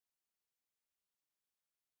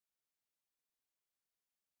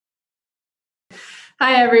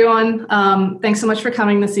Hi, everyone. Thanks so much for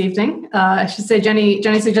coming this evening. I should say Jenny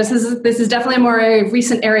suggests this is definitely a more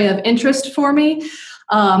recent area of interest for me.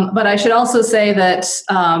 But I should also say that,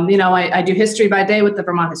 I do history by day with the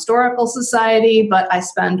Vermont Historical Society, but I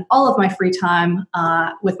spend all of my free time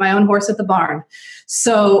with my own horse at the barn.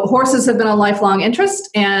 So horses have been a lifelong interest,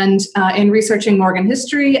 and in researching Morgan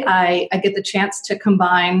history, I get the chance to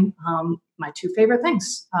combine my two favorite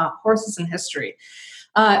things, horses and history.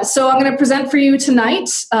 So I'm going to present for you tonight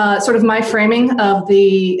sort of my framing of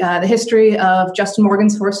the history of Justin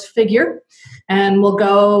Morgan's horse Figure. And we'll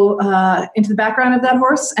go into the background of that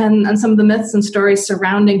horse and some of the myths and stories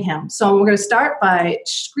surrounding him. So we're going to start by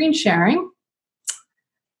screen sharing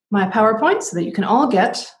my PowerPoint so that you can all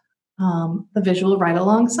get the visual right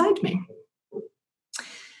alongside me.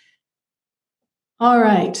 All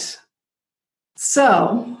right.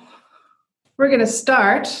 So we're going to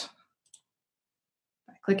start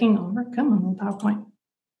by clicking over. Come on, little PowerPoint.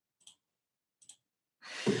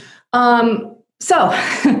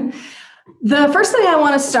 The first thing I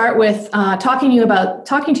want to start with talking to you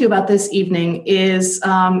about this evening is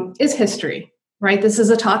history, right? This is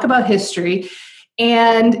a talk about history,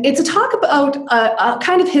 and it's a talk about a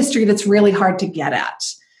kind of history that's really hard to get at.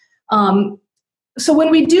 So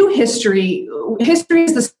when we do history is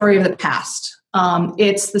the story of the past.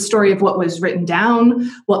 It's the story of what was written down,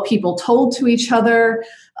 what people told to each other,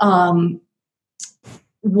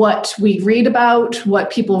 what we read about,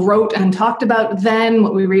 what people wrote and talked about then,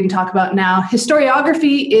 what we read and talk about now.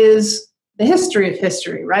 Historiography is the history of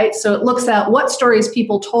history, right? So it looks at what stories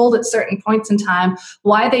people told at certain points in time,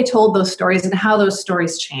 why they told those stories, and how those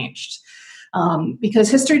stories changed.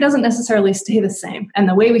 Because history doesn't necessarily stay the same. And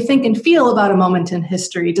the way we think and feel about a moment in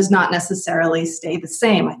history does not necessarily stay the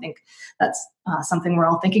same. I think that's something we're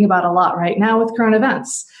all thinking about a lot right now with current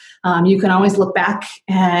events. You can always look back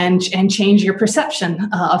and change your perception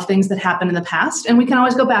of things that happened in the past. And we can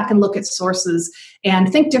always go back and look at sources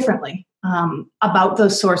and think differently about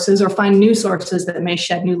those sources or find new sources that may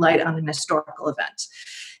shed new light on an historical event.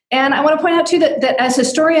 And I want to point out, too, that as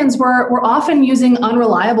historians, we're often using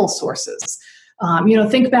unreliable sources.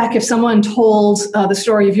 Think back if someone told the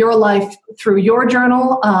story of your life through your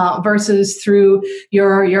journal versus through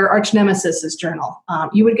your arch nemesis's journal.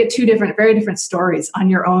 You would get two very different stories on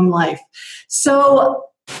your own life. So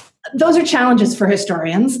those are challenges for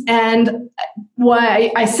historians. And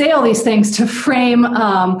why I say all these things to frame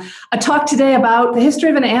a talk today about the history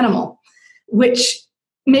of an animal, which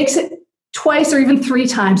makes it twice or even three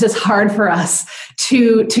times as hard for us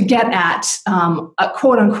to get at a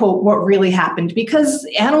quote unquote what really happened, because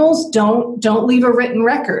animals don't leave a written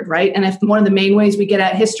record, right? And if one of the main ways we get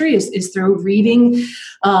at history is through reading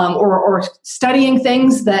or studying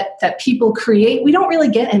things that people create, we don't really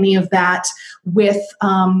get any of that with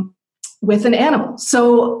an animal.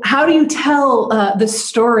 So how do you tell the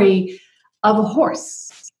story of a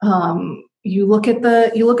horse? You look at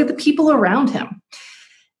the people around him.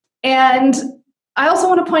 And I also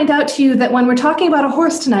want to point out to you that when we're talking about a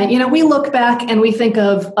horse tonight, we look back and we think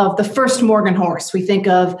of the first Morgan horse. We think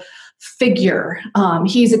of Figure.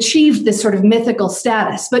 He's achieved this sort of mythical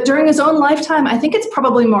status. But during his own lifetime, I think it's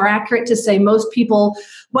probably more accurate to say most people,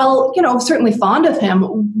 certainly fond of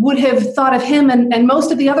him, would have thought of him and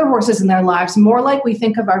most of the other horses in their lives more like we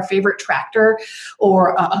think of our favorite tractor or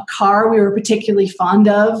a car we were particularly fond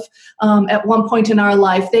of at one point in our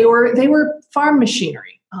life. They were farm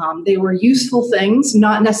machinery. They were useful things,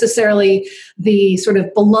 not necessarily the sort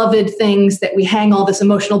of beloved things that we hang all this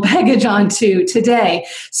emotional baggage onto today.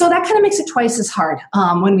 So that kind of makes it twice as hard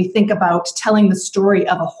when we think about telling the story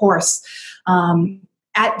of a horse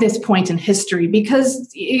at this point in history,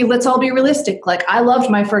 because let's all be realistic. Like, I loved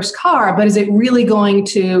my first car, but is it really going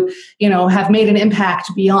to, have made an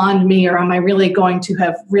impact beyond me, or am I really going to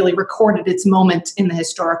have really recorded its moment in the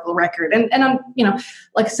historical record? And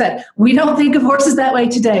like I said, we don't think of horses that way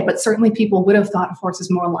today, but certainly people would have thought of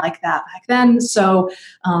horses more like that back then. So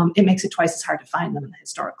it makes it twice as hard to find them in the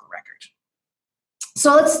historical record.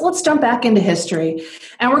 So let's jump back into history,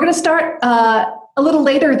 and we're going to start a little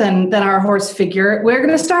later than our horse Figure. We're going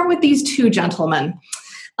to start with these two gentlemen.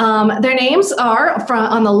 Their names are,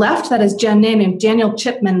 on the left, that is a man named Daniel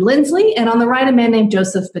Chipman Lindsley, and on the right, a man named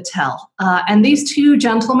Joseph Battelle. And these two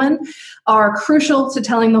gentlemen are crucial to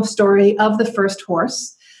telling the story of the first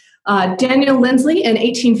horse. Daniel Lindsley in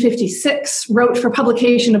 1856 wrote for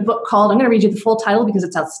publication a book called, I'm going to read you the full title because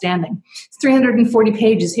it's outstanding. It's 340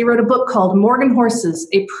 pages. He wrote a book called Morgan Horses,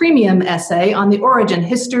 a premium essay on the origin,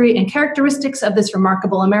 history, and characteristics of this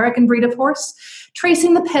remarkable American breed of horse,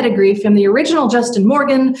 tracing the pedigree from the original Justin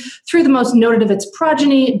Morgan through the most noted of its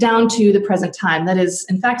progeny down to the present time. That is,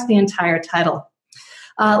 in fact, the entire title.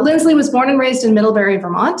 Lindsley was born and raised in Middlebury,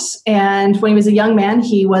 Vermont, and when he was a young man,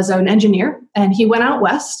 he was an engineer, and he went out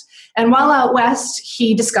west. And while out west,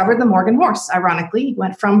 he discovered the Morgan horse, ironically. He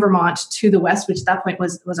went from Vermont to the west, which at that point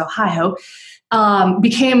was Ohio,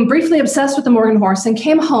 became briefly obsessed with the Morgan horse, and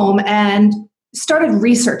came home and started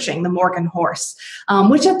researching the Morgan horse,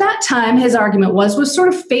 which at that time, his argument was sort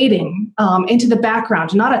of fading into the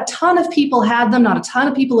background. Not a ton of people had them. Not a ton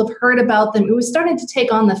of people have heard about them. It was starting to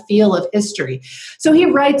take on the feel of history. So he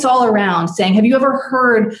writes all around saying, have you ever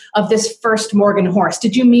heard of this first Morgan horse?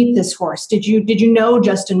 Did you meet this horse? Did you know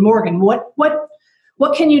Gustin Morgan?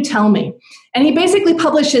 What can you tell me? And he basically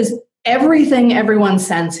publishes everything everyone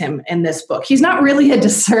sends him in this book. He's not really a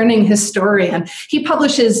discerning historian. He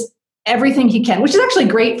publishes everything he can, which is actually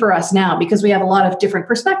great for us now because we have a lot of different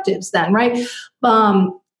perspectives then, right?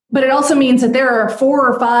 But it also means that there are 4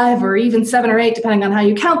 or 5 or even 7 or 8, depending on how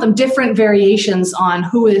you count them, different variations on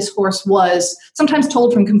who this horse was, sometimes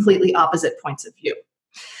told from completely opposite points of view.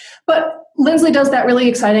 But Lindsley does that really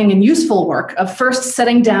exciting and useful work of first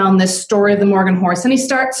setting down this story of the Morgan horse, and he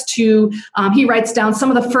starts to, he writes down some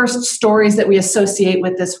of the first stories that we associate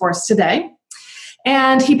with this horse today.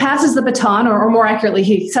 And he passes the baton, or more accurately,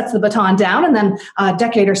 he sets the baton down, and then a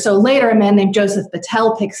decade or so later, a man named Joseph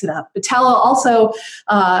Battelle picks it up. Battelle, also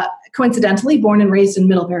coincidentally born and raised in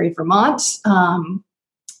Middlebury, Vermont,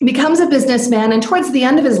 becomes a businessman, and towards the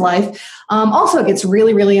end of his life, also gets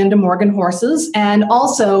really, really into Morgan horses, and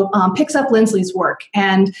also picks up Lindsley's work.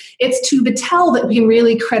 And it's to Battelle that we can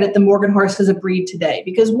really credit the Morgan horse as a breed today,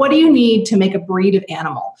 because what do you need to make a breed of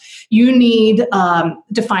animal? You need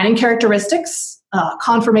defining characteristics,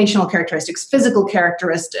 conformational characteristics, physical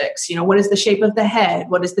characteristics. What is the shape of the head?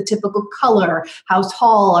 What is the typical color? How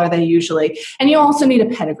tall are they usually? And you also need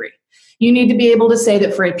a pedigree. You need to be able to say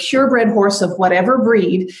that for a purebred horse of whatever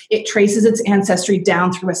breed, it traces its ancestry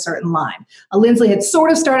down through a certain line. Lindsley had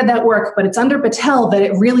sort of started that work, but it's under Battelle that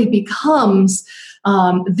it really becomes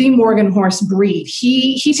the Morgan horse breed.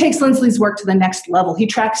 He takes Lindsley's work to the next level. He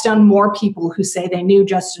tracks down more people who say they knew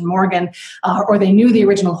Gustin Morgan or they knew the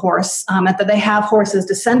original horse, and that they have horses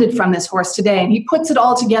descended from this horse today. And he puts it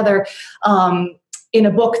all together in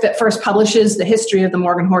a book that first publishes the history of the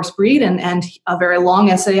Morgan horse breed and a very long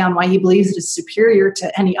essay on why he believes it is superior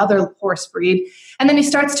to any other horse breed. And then he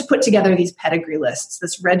starts to put together these pedigree lists,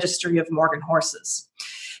 this registry of Morgan horses.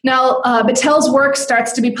 Now, Battelle's work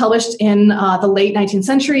starts to be published in the late 19th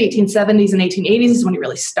century, 1870s and 1880s is when he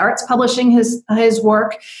really starts publishing his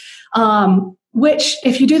work, which,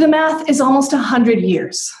 if you do the math, is almost 100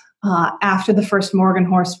 years after the first Morgan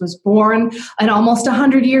horse was born, and almost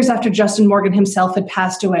 100 years after Gustin Morgan himself had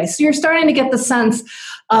passed away. So you're starting to get the sense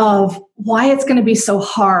of why it's going to be so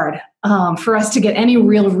hard for us to get any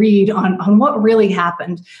real read on what really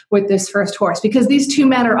happened with this first horse, because these two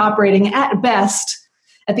men are operating at best,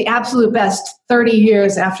 at the absolute best, 30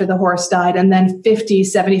 years after the horse died, and then 50,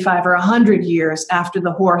 75, or 100 years after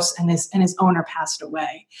the horse and his owner passed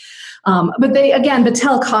away. But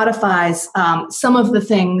Battelle codifies some of the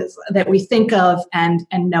things that we think of and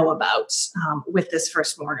know about with this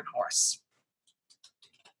first Morgan horse.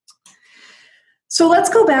 So let's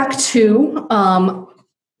go back to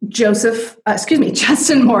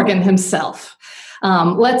Gustin Morgan himself.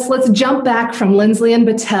 Let's jump back from Lindsley and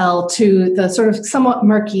Battelle to the sort of somewhat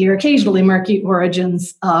murky or occasionally murky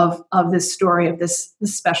origins of this story of this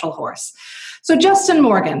special horse. So Gustin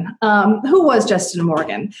Morgan, who was Gustin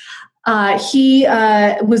Morgan? He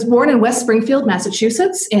was born in West Springfield,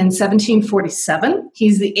 Massachusetts in 1747.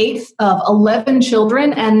 He's the 8th of 11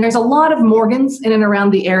 children, and there's a lot of Morgans in and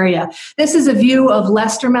around the area. This is a view of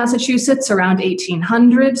Leicester, Massachusetts around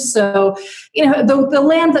 1800. So, the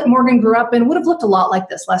land that Morgan grew up in would have looked a lot like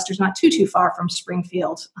this. Leicester's not too far from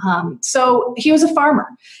Springfield. So he was a farmer.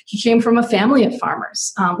 He came from a family of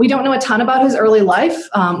farmers. We don't know a ton about his early life.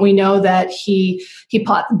 We know that he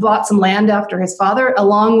bought some land after his father,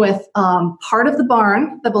 along with part of the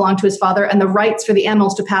barn that belonged to his father and the rights for the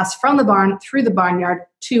animals to pass from the barn through the barnyard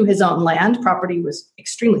to his own land. Property was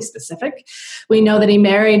extremely specific. We know that he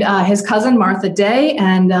married his cousin, Martha Day,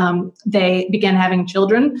 and they began having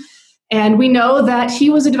children. And we know that he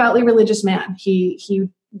was a devoutly religious man. He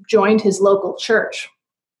joined his local church.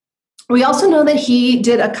 We also know that he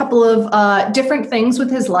did a couple of different things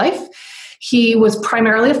with his life. He was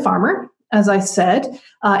primarily a farmer, as I said.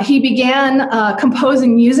 He began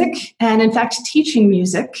composing music and, in fact, teaching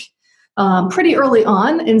music pretty early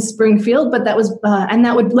on in Springfield, but that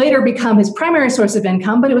would later become his primary source of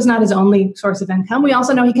income, but it was not his only source of income. We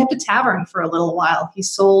also know he kept a tavern for a little while. He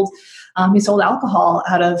sold alcohol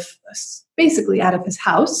basically out of his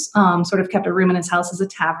house, sort of kept a room in his house as a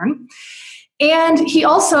tavern. And he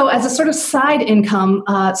also, as a sort of side income,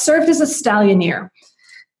 served as a stallioneer.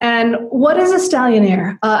 And what is a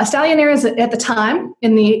stallioneer? A stallioneer is, at the time,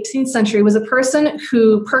 in the 18th century, was a person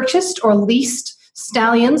who purchased or leased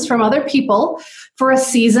stallions from other people for a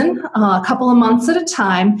season, a couple of months at a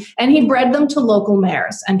time, and he bred them to local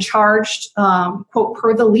mares and charged, quote,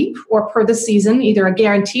 per the leap or per the season, either a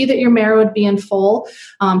guarantee that your mare would be in foal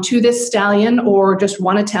to this stallion, or just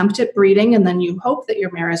one attempt at breeding, and then you hope that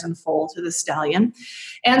your mare is in foal to the stallion.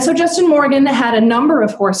 And so Justin Morgan had a number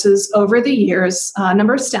of horses over the years, a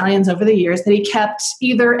number of stallions over the years that he kept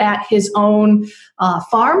either at his own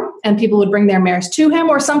farm, and people would bring their mares to him,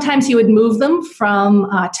 or sometimes he would move them from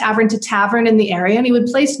tavern to tavern in the area, and he would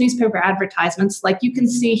place newspaper advertisements like you can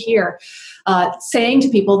see here, saying to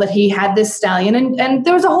people that he had this stallion, and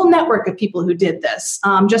there was a whole network of people who did this.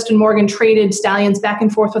 Justin Morgan traded stallions back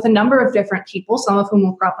and forth with a number of different people, some of whom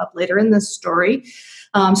will crop up later in this story,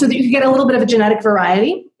 so that you could get a little bit of a genetic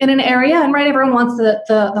variety in an area. And right, everyone wants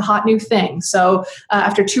the hot new thing. So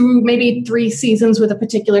after 2, maybe 3 seasons with a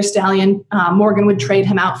particular stallion, Morgan would trade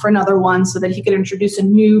him out for another one so that he could introduce a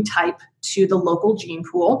new type to the local gene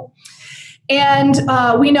pool. And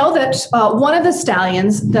we know that one of the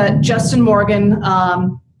stallions that Justin Morgan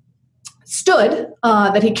that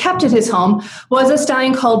he kept at his home, was a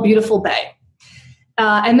stallion called Beautiful Bay.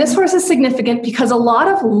 And this horse is significant because a lot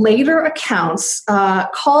of later accounts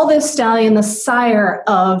call this stallion the sire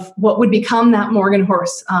of what would become that Morgan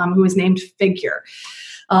horse, who was named Figure.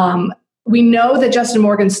 We know that Justin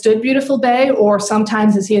Morgan stood Beautiful Bay, or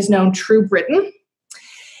sometimes, as he is known, True Britain.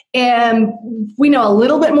 And we know a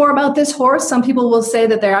little bit more about this horse. Some people will say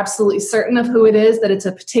that they're absolutely certain of who it is, that it's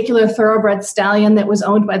a particular thoroughbred stallion that was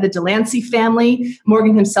owned by the Delancey family.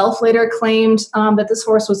 Morgan himself later claimed that this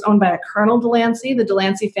horse was owned by a Colonel Delancey. The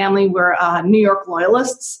Delancey family were New York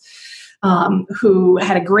loyalists who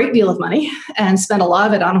had a great deal of money and spent a lot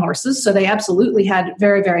of it on horses. So they absolutely had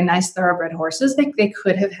very, very nice thoroughbred horses. They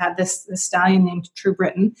could have had this stallion named True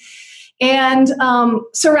Britain. And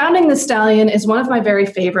surrounding the stallion is one of my very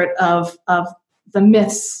favorite of the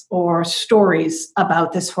myths or stories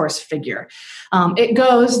about this horse Figure. It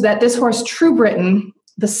goes that this horse, True Britain,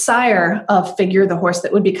 the sire of Figure, the horse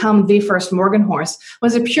that would become the first Morgan horse,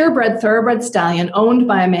 was a purebred thoroughbred stallion owned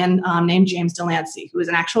by a man named James Delancey, who was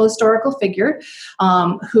an actual historical figure,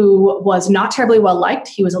 who was not terribly well liked.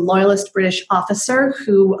 He was a loyalist British officer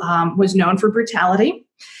who was known for brutality.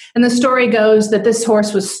 And the story goes that this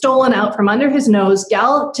horse was stolen out from under his nose,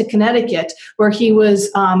 galloped to Connecticut, where he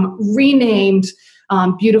was renamed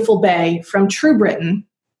Beautiful Bay from True Britain.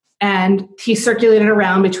 And he circulated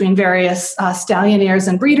around between various stallionaires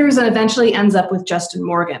and breeders, and eventually ends up with Justin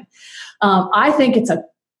Morgan. I think it's a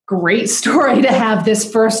great story to have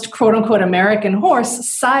this first quote-unquote American horse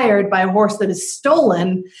sired by a horse that is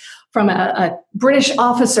stolen from a British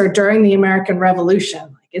officer during the American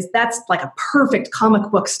Revolution. That's like a perfect comic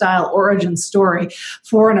book style origin story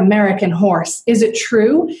for an American horse. Is it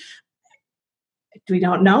true? We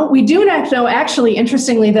don't know. We do not know, actually,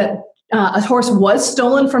 interestingly, that a horse was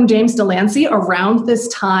stolen from James Delancey around this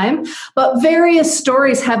time, but various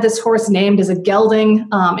stories have this horse named as a gelding,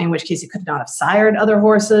 in which case he could not have sired other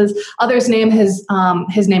horses. Others name his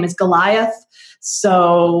name is Goliath,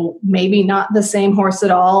 so maybe not the same horse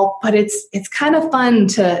at all. But it's kind of fun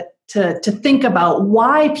to think about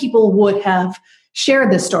why people would have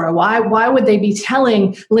shared this story. Why would they be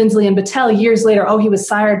telling Lindsley and Battelle years later, oh, he was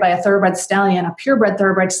sired by a thoroughbred stallion, a purebred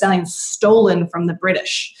thoroughbred stallion stolen from the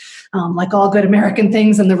British, like all good American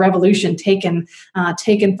things in the Revolution, taken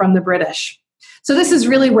from the British. So this is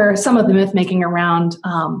really where some of the myth-making around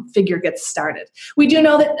Figure gets started. We do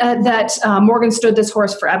know that Morgan stood this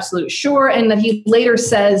horse for absolute sure, and that he later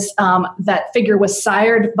says that Figure was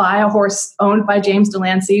sired by a horse owned by James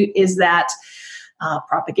Delancey. Is that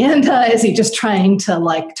propaganda? Is he just trying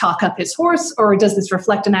to talk up his horse, or does this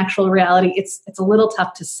reflect an actual reality? It's a little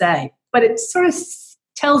tough to say, but it sort of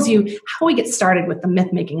tells you how we get started with the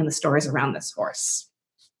myth-making and the stories around this horse.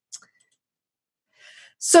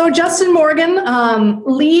 So Justin Morgan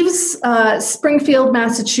leaves Springfield,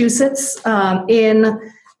 Massachusetts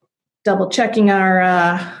in, double-checking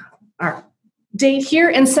our date here,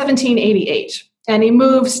 in 1788, and he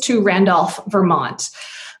moves to Randolph, Vermont.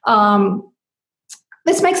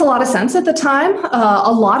 This makes a lot of sense at the time.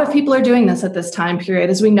 A lot of people are doing this at this time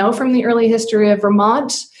period. As we know from the early history of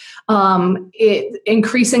Vermont,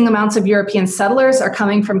 increasing amounts of European settlers are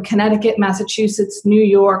coming from Connecticut, Massachusetts, New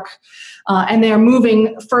York, and they are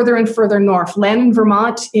moving further and further north. Land in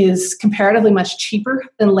Vermont is comparatively much cheaper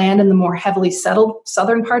than land in the more heavily settled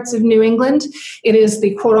southern parts of New England. It is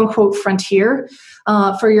the quote-unquote frontier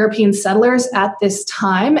for European settlers at this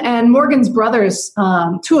time. And Morgan's brothers,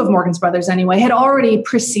 two of Morgan's brothers anyway, had already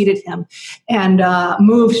preceded him and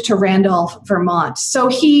moved to Randolph, Vermont. So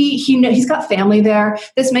he's got family there.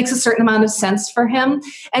 This makes a certain amount of sense for him.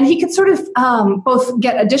 And he could sort of both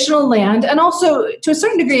get additional land and also, to a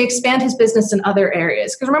certain degree, expand his business in other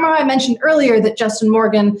areas. Because remember I mentioned earlier that Justin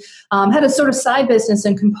Morgan had a sort of side business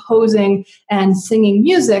in composing and singing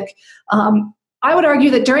music. I would argue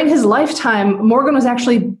that during his lifetime, Morgan was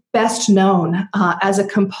actually best known as a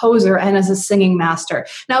composer and as a singing master.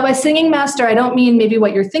 Now, by singing master, I don't mean maybe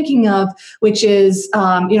what you're thinking of, which is,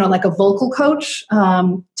 like a vocal coach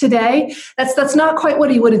today. That's not quite what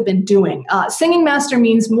he would have been doing. Singing master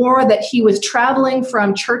means more that he was traveling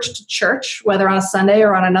from church to church, whether on a Sunday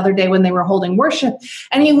or on another day when they were holding worship,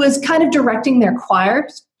 and he was kind of directing their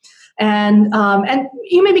choirs. And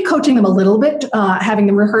you may be coaching them a little bit, having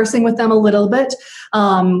them rehearsing with them a little bit.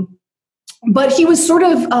 But he was sort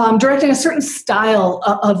of directing a certain style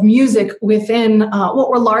of music within what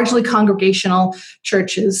were largely congregational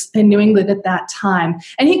churches in New England at that time.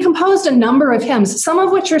 And he composed a number of hymns, some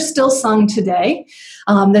of which are still sung today.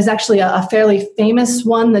 There's actually a fairly famous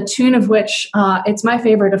one, the tune of which, it's my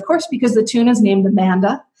favorite, of course, because the tune is named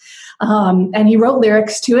Amanda. And he wrote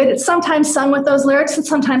lyrics to it. It's sometimes sung with those lyrics, and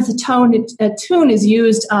sometimes a tune is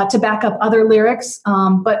used to back up other lyrics.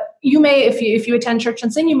 But you may, if you attend church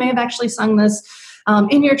and sing, you may have actually sung this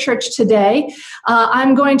in your church today.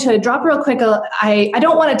 I'm going to drop real quick. I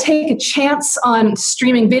don't want to take a chance on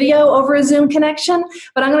streaming video over a Zoom connection,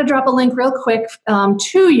 but I'm going to drop a link real quick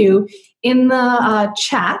to you in the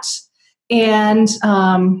chat and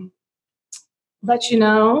let you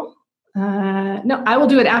know. No, I will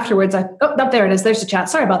do it afterwards. There it is. There's the chat.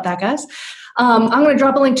 Sorry about that, guys. I'm going to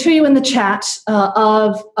drop a link to you in the chat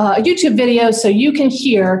of a YouTube video so you can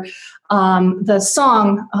hear the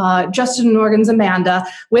song Justin Morgan's Amanda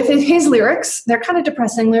with his lyrics. They're kind of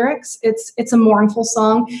depressing lyrics. It's a mournful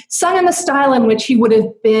song sung in the style in which he would have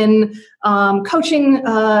been coaching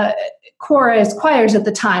choirs at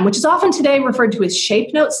the time, which is often today referred to as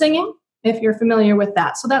shape note singing, if you're familiar with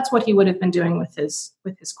that. So that's what he would have been doing with his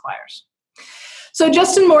choirs. So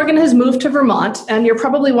Justin Morgan has moved to Vermont, and you're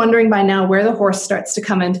probably wondering by now where the horse starts to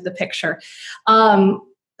come into the picture. The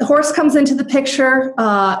horse comes into the picture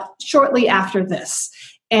shortly after this.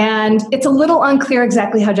 And it's a little unclear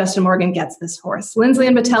exactly how Justin Morgan gets this horse. Lindsley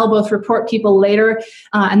and Battelle both report people later,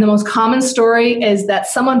 and the most common story is that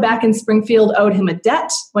someone back in Springfield owed him a debt.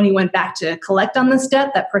 When he went back to collect on this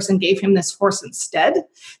debt, that person gave him this horse instead.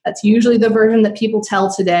 That's usually the version that people tell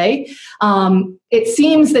today. It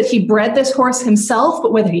seems that he bred this horse himself,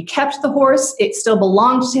 but whether he kept the horse, it still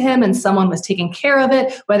belonged to him and someone was taking care of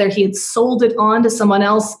it, whether he had sold it on to someone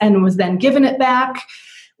else and was then given it back.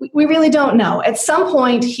 We really don't know. At some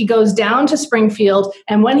point, he goes down to Springfield,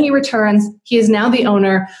 and when he returns, he is now the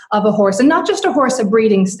owner of a horse, and not just a horse, a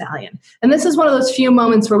breeding stallion. And this is one of those few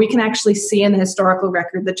moments where we can actually see in the historical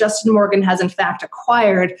record that Justin Morgan has, in fact,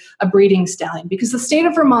 acquired a breeding stallion, because the state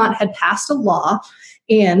of Vermont had passed a law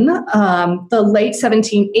in the late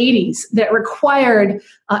 1780s that required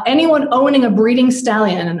anyone owning a breeding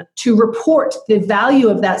stallion to report the value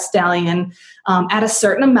of that stallion at a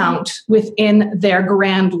certain amount within their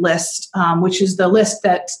grand list, which is the list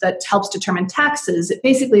that helps determine taxes. It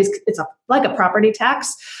basically it's like a property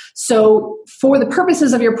tax. So for the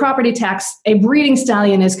purposes of your property tax, a breeding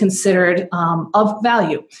stallion is considered of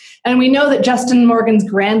value. And we know that Justin Morgan's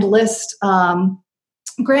grand list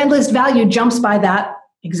value jumps by that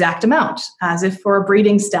exact amount, as if for a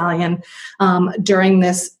breeding stallion during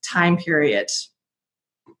this time period.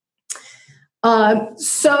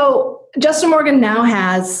 So Justin Morgan now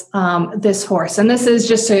has this horse, and this is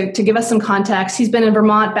just to give us some context. He's been in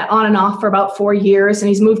Vermont on and off for about 4 years, and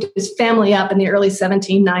he's moved his family up in the early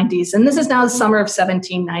 1790s, and this is now the summer of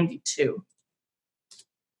 1792.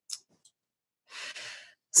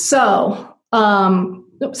 So,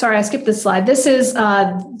 sorry, I skipped this slide. This is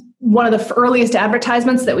one of the earliest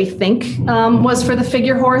advertisements that we think was for the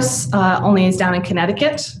figure horse, only is down in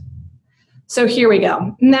Connecticut. So here we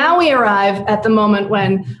go. Now we arrive at the moment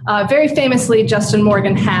when, very famously, Justin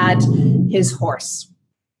Morgan had his horse.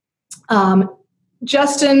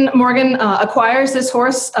 Justin Morgan acquires this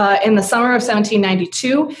horse in the summer of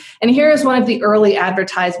 1792, and here is one of the early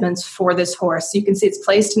advertisements for this horse. You can see it's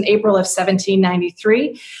placed in April of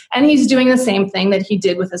 1793, and he's doing the same thing that he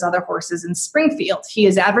did with his other horses in Springfield. He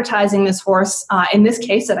is advertising this horse, in this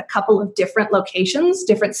case, at a couple of different locations,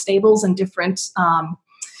 different stables and different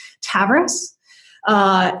taverns.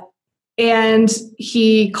 And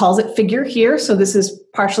he calls it Figure here. So this is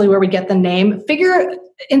partially where we get the name. Figure,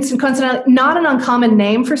 coincidentally, not an uncommon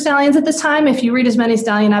name for stallions at this time. If you read as many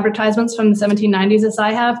stallion advertisements from the 1790s as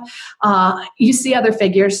I have, you see other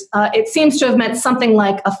figures. It seems to have meant something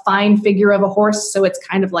like a fine figure of a horse. So it's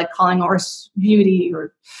kind of like calling a horse Beauty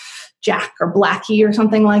or Jack or Blackie or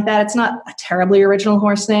something like that. It's not a terribly original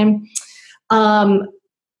horse name.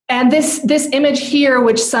 And this image here,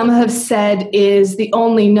 which some have said is the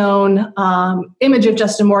only known image of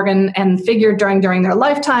Justin Morgan and figure during their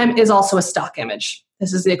lifetime, is also a stock image.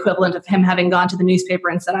 This is the equivalent of him having gone to the newspaper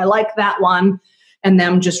and said, I like that one, and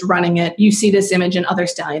them just running it. You see this image in other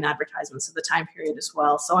stallion advertisements of the time period as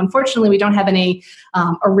well. So unfortunately, we don't have any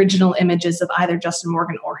original images of either Justin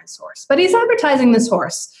Morgan or his horse. But he's advertising this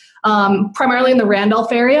horse. Primarily in the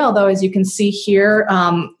Randolph area, although as you can see here,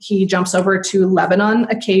 he jumps over to Lebanon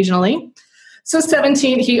occasionally. So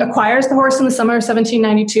he acquires the horse in the summer of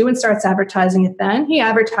 1792 and starts advertising it then. He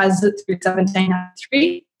advertises it through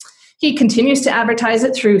 1793. He continues to advertise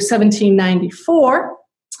it through 1794.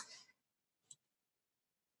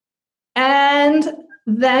 And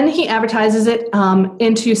then he advertises it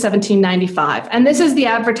into 1795. And this is the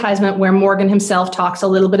advertisement where Morgan himself talks a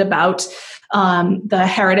little bit about the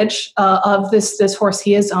heritage of this horse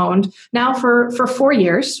he has owned now for 4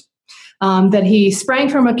 years, that he sprang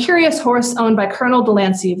from a curious horse owned by Colonel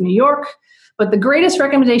Delancey of New York. But the greatest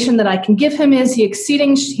recommendation that I can give him is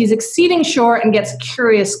he's exceeding short and gets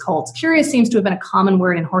curious colts. Curious seems to have been a common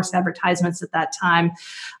word in horse advertisements at that time,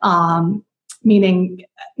 meaning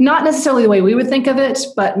not necessarily the way we would think of it,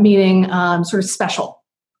 but meaning sort of special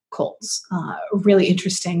colts, really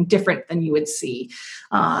interesting, different than you would see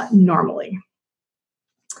normally.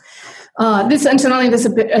 This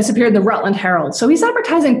appeared in the Rutland Herald. So he's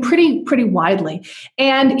advertising pretty widely.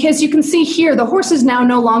 And as you can see here, the horse is now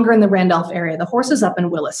no longer in the Randolph area. The horse is up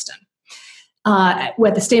in Williston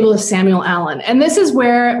with the stable of Samuel Allen. And this is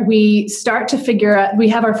where we start to figure out, we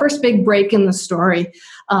have our first big break in the story,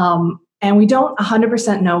 and we don't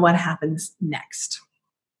 100% know what happens next.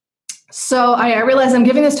 So I realize I'm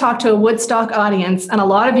giving this talk to a Woodstock audience, and a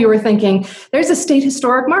lot of you are thinking, there's a state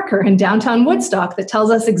historic marker in downtown Woodstock that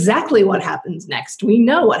tells us exactly what happens next. We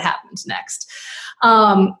know what happens next.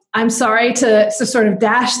 I'm sorry to sort of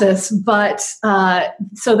dash this, but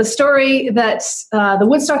so the story that the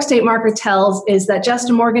Woodstock state marker tells is that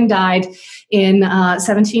Justin Morgan died in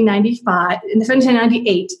 1798,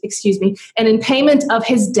 and in payment of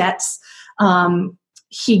his debts,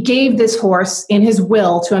 he gave this horse in his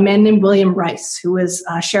will to a man named William Rice, who was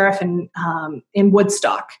sheriff in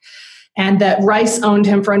Woodstock, and that Rice owned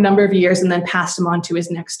him for a number of years and then passed him on to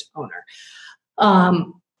his next owner.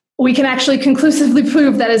 We can actually conclusively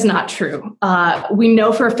prove that is not true. We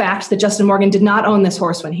know for a fact that Justin Morgan did not own this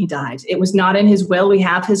horse when he died. It was not in his will. We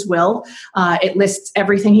have his will. It lists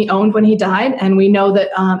everything he owned when he died, and we know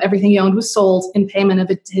that everything he owned was sold in payment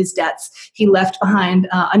of his debts. He left behind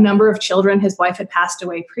a number of children. His wife had passed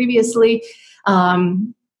away previously.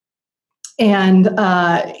 And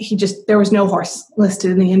there was no horse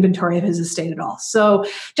listed in the inventory of his estate at all. So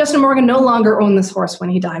Justin Morgan no longer owned this horse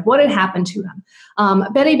when he died. What had happened to him?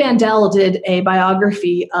 Betty Bandel did a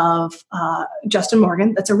biography of Justin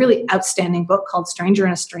Morgan. That's a really outstanding book called Stranger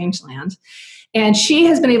in a Strange Land. And she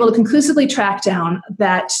has been able to conclusively track down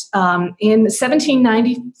that in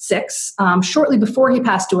 1796, shortly before he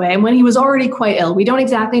passed away, and when he was already quite ill, we don't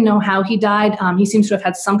exactly know how he died. He seems to have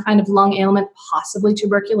had some kind of lung ailment, possibly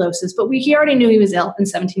tuberculosis, but he already knew he was ill in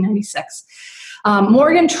 1796.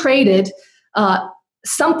 Morgan traded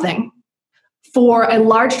something for a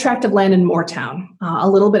large tract of land in Moortown, a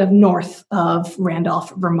little bit of north of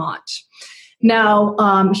Randolph, Vermont.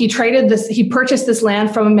 Now, he purchased this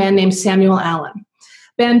land from a man named Samuel Allen.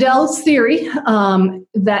 Bandel's theory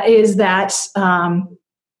that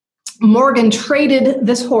Morgan traded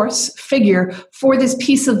this horse figure for this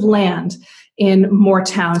piece of land in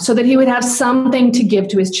Moortown so that he would have something to give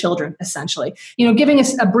to his children, essentially. You know, giving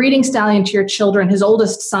a breeding stallion to your children. His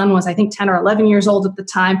oldest son was, I think, 10 or 11 years old at the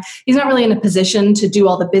time. He's not really in a position to do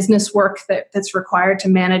all the business work that's required to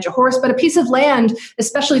manage a horse, but a piece of land,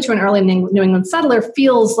 especially to an early New England settler,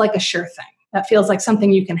 feels like a sure thing. That feels like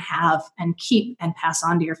something you can have and keep and pass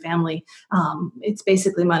on to your family. It's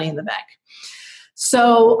basically money in the bank.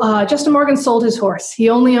 So Justin Morgan sold his horse. He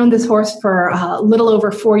only owned this horse for a little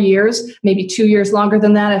over 4 years, maybe 2 years longer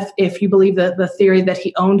than that, if you believe the theory that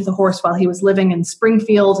he owned the horse while he was living in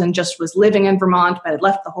Springfield and just was living in Vermont, but had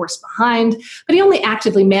left the horse behind. But he only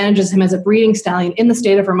actively manages him as a breeding stallion in the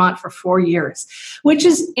state of Vermont for 4 years, which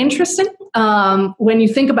is interesting when you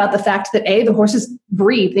think about the fact that, A, the horse is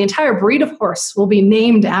breed, the entire breed of horse, will be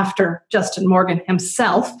named after Gustin Morgan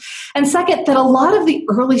himself. And second, that a lot of the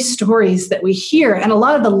early stories that we hear and a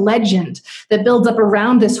lot of the legend that builds up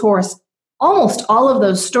around this horse, almost all of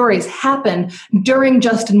those stories happen during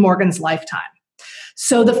Gustin Morgan's lifetime.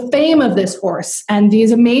 So the fame of this horse and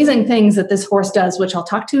these amazing things that this horse does, which I'll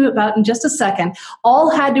talk to you about in just a second, all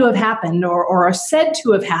had to have happened or are said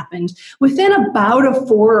to have happened within about a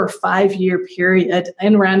 4 or 5 year period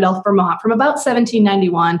in Randolph, Vermont, from about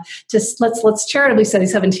 1791 to let's charitably say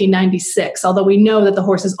 1796, although we know that the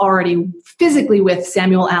horse is already physically with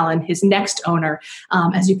Samuel Allen, his next owner,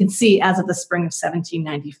 as you can see, as of the spring of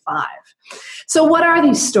 1795. So what are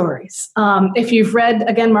these stories? If you've read,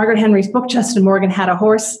 again, Margaret Henry's book, Gustin Morgan Had a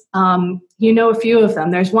Horse, you know a few of them.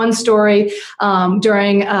 There's one story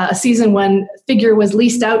during a season when Figure was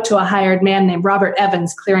leased out to a hired man named Robert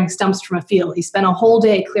Evans clearing stumps from a field. He spent a whole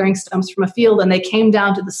day clearing stumps from a field, and they came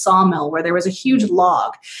down to the sawmill where there was a huge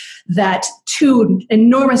log that 2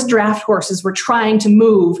 enormous draft horses were trying to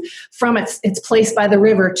move from its place by the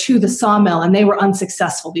river to the sawmill, and they were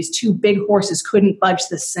unsuccessful. These 2 big horses couldn't budge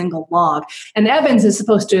this single log. And Evans is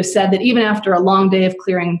supposed to have said that even after a long day of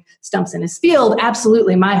clearing stumps in his field,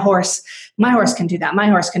 absolutely, my horse can do that. My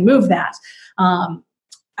horse can move that.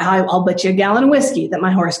 I'll bet you a gallon of whiskey that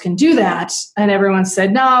my horse can do that. And everyone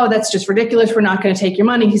said, no, that's just ridiculous. We're not going to take your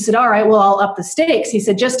money. He said, all right, well, I'll up the stakes. He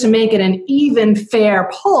said, just to make it an even,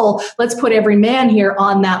 fair pull, let's put every man here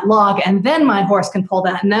on that log, and then my horse can pull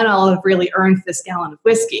that, and then I'll have really earned this gallon of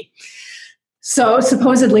whiskey. So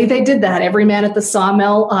supposedly they did that. Every man at the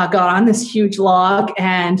sawmill got on this huge log,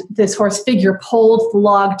 and this horse Figure pulled the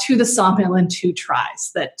log to the sawmill in 2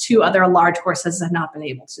 tries that 2 other large horses had not been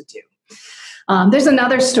able to do. There's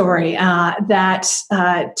another story that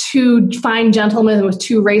 2 fine gentlemen with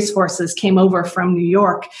 2 racehorses came over from New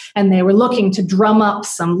York, and they were looking to drum up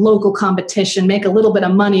some local competition, make a little bit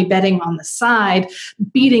of money betting on the side,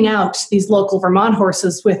 beating out these local Vermont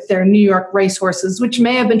horses with their New York racehorses, which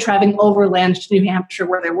may have been traveling overland to New Hampshire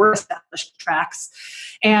where there were established tracks.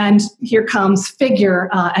 And here comes Figure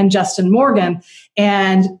and Gustin Morgan,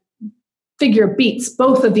 and Figure beats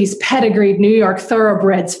both of these pedigreed New York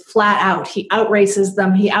thoroughbreds flat out. He outraces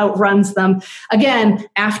them. He outruns them, again,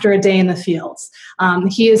 after a day in the fields.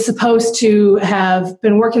 He is supposed to have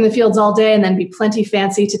been working the fields all day and then be plenty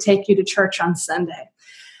fancy to take you to church on Sunday.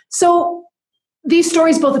 So these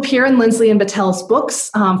stories both appear in Lindsley and Battell's books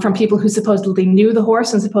from people who supposedly knew the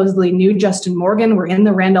horse and supposedly knew Gustin Morgan, were in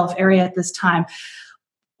the Randolph area at this time.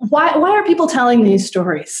 Why are people telling these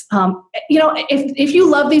stories? If you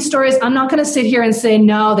love these stories, I'm not going to sit here and say,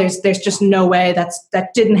 no, there's just no way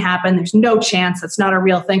that didn't happen. There's no chance. That's not a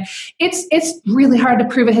real thing. It's really hard to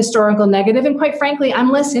prove a historical negative. And quite frankly, I'm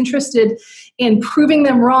less interested in proving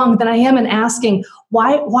them wrong than I am in asking,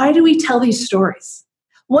 why do we tell these stories?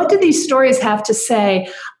 What do these stories have to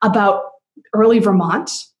say about early Vermont,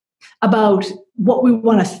 about what we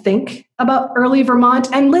want to think about early Vermont?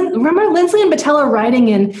 And remember, Lindsley and Battell are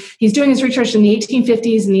writing he's doing his research in the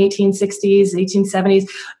 1850s and the 1860s, 1870s,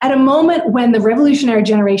 at a moment when the revolutionary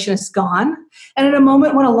generation is gone, and at a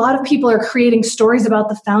moment when a lot of people are creating stories about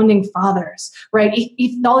the founding fathers, right?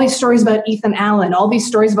 All these stories about Ethan Allen, all these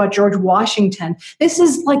stories about George Washington. This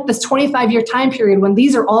is like this 25-year time period when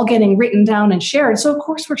these are all getting written down and shared. So, of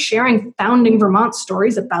course, we're sharing founding Vermont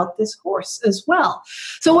stories about this horse as well.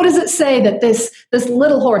 So what does it say that this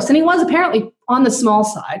little horse, and he was apparently on the small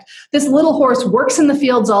side, this little horse works in the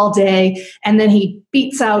fields all day, and then he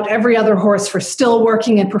beats out every other horse for still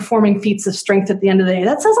working and performing feats of strength at the end of the day?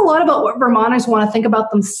 That says a lot about what Vermonters want to think about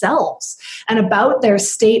themselves and about their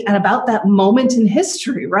state and about that moment in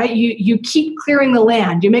history, right? You keep clearing the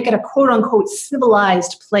land. You make it a quote-unquote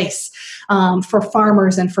civilized place for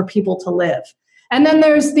farmers and for people to live. And then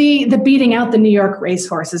there's the beating out the New York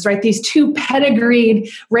racehorses, right? These 2 pedigreed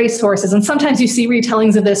racehorses. And sometimes you see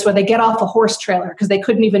retellings of this where they get off a horse trailer because they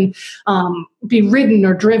couldn't even be ridden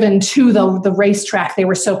or driven to the racetrack. They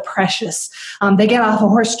were so precious. They get off a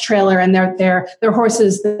horse trailer, and they're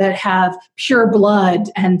horses that have pure blood,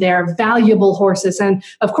 and they're valuable horses. And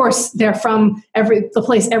of course, they're from the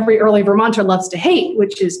place every early Vermonter loves to hate,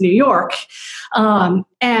 which is New York.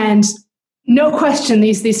 And no question,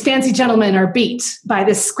 these fancy gentlemen are beat by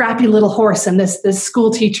this scrappy little horse and this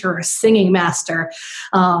school teacher or singing master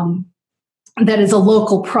that is a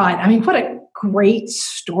local pride. I mean, what a great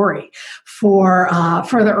story for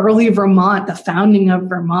the early Vermont, the founding of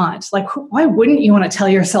Vermont. Like, why wouldn't you want to tell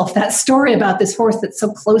yourself that story about this horse that's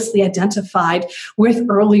so closely identified with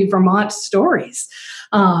early Vermont stories?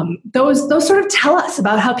 Those sort of tell us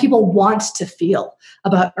about how people want to feel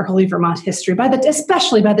about early Vermont history,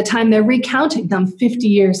 especially by the time they're recounting them 50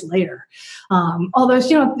 years later. Although,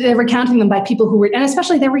 they're recounting them by people and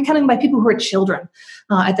especially they're recounting them by people who were children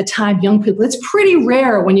at the time, young people. It's pretty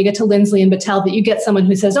rare when you get to Lindsley and Battelle that you get someone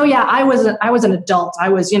who says, "Oh yeah, I was an adult. I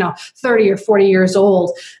was 30 or 40 years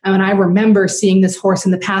old, and I remember seeing this horse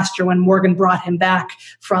in the pasture when Morgan brought him back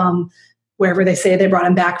from." Wherever they say they brought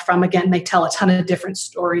him back from. Again, they tell a ton of different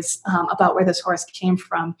stories about where this horse came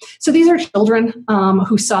from. So these are children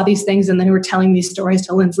who saw these things and then who were telling these stories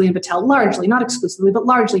to Lindsley and Battelle, largely, not exclusively, but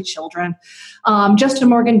largely children. Justin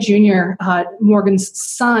Morgan Jr., Morgan's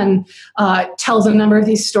son, tells a number of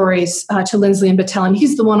these stories to Lindsley and Battelle, and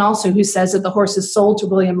he's the one also who says that the horse is sold to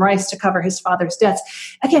William Rice to cover his father's debts.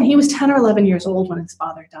 Again, he was 10 or 11 years old when his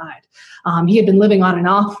father died. He had been living on and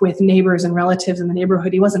off with neighbors and relatives in the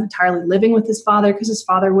neighborhood. He wasn't entirely living with his father because his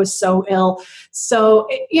father was so ill. So,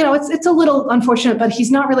 it's a little unfortunate, but he's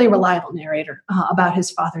not really a reliable narrator about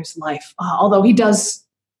his father's life, although he does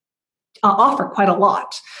offer quite a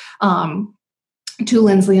lot to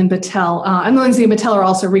Lindsley and Battelle. And Lindsley and Battelle are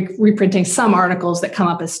also reprinting some articles that come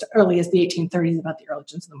up as early as the 1830s about the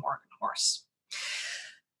origins of the Morgan horse.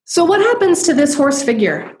 So what happens to this horse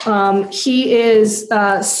figure? He is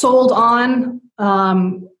sold on.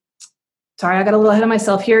 Sorry, I got a little ahead of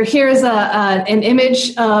myself here. Here's an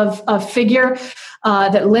image of a figure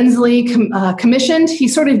that Lindsley commissioned. He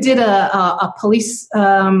sort of did a police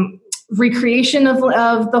recreation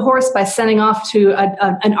of the horse by sending off to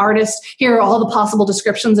an artist. Here are all the possible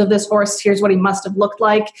descriptions of this horse. Here's what he must have looked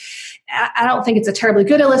like. I don't think it's a terribly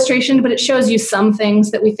good illustration, but it shows you some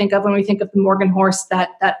things that we think of when we think of the Morgan horse, that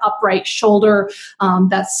upright shoulder,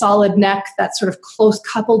 that solid neck, that sort of close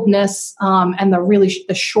coupledness, and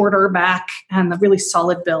the shorter back and the really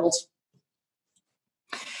solid build.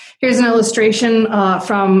 Here's an illustration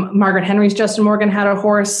from Margaret Henry's Justin Morgan Had a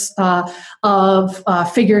Horse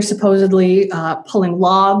of figures supposedly pulling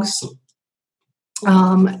logs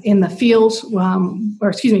in the field,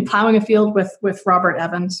 plowing a field with Robert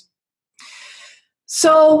Evans.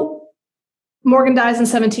 So Morgan dies in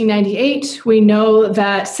 1798. We know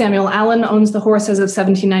that Samuel Allen owns the horse as of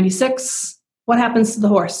 1796. What happens to the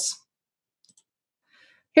horse?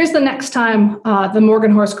 Here's the next time the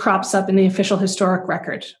Morgan horse crops up in the official historic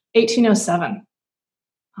record, 1807.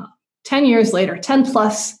 10 years later, 10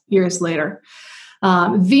 plus years later.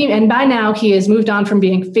 And by now he has moved on from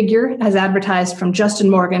being figure, as advertised from Justin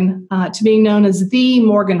Morgan, to being known as the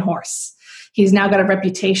Morgan horse. He's now got a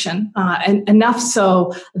reputation, and enough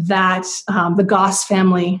so that the Goss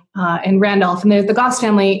family in Randolph, and the Goss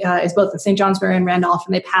family is both in St. Johnsbury and Randolph,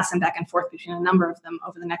 and they pass him back and forth between a number of them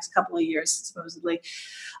over the next couple of years, supposedly.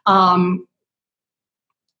 The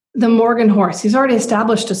Morgan horse, he's already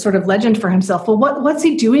established a sort of legend for himself. Well, what's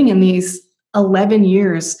he doing in these 11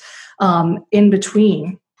 years in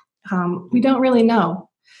between? We don't really know.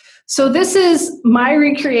 So this is my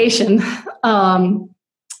recreation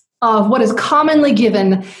of what is commonly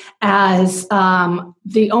given as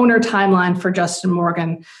the owner timeline for Justin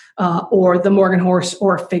Morgan or the Morgan horse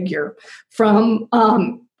or figure, from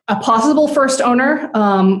a possible first owner,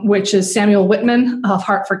 which is Samuel Whitman of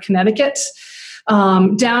Hartford, Connecticut,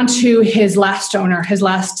 down to his last owner, his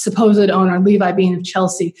last supposed owner, Levi Bean of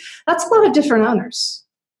Chelsea. That's a lot of different owners.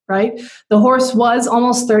 Right? The horse was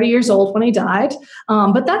almost 30 years old when he died,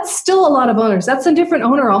 but that's still a lot of owners. That's a different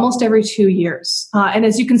owner almost every 2 years. And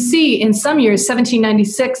as you can see, in some years,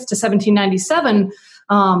 1796 to 1797,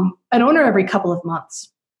 an owner every couple of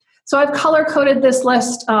months. So I've color-coded this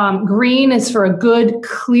list. Green is for a good,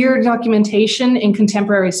 clear documentation in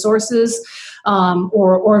contemporary sources,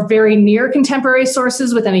 or very near contemporary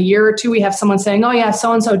sources. Within a year or two, we have someone saying, oh yeah,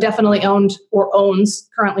 so-and-so definitely owned or owns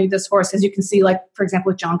currently this horse. As you can see, like, for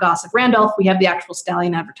example, with John Goss of Randolph, we have the actual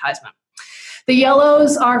stallion advertisement. The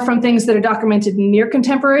yellows are from things that are documented in near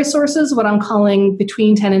contemporary sources, what I'm calling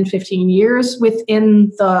between 10 and 15 years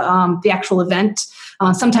within the actual event.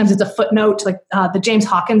 Sometimes it's a footnote, like the James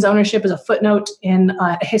Hawkins ownership is a footnote in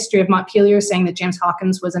a history of Montpelier, saying that James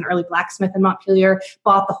Hawkins was an early blacksmith in Montpelier,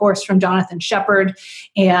 bought the horse from Jonathan Shepherd,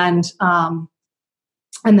 and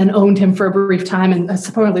and then owned him for a brief time and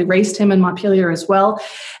supposedly raced him in Montpelier as well.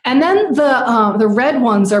 And then the red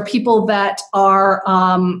ones are people that are,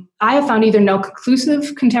 I have found either no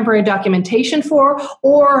conclusive contemporary documentation for,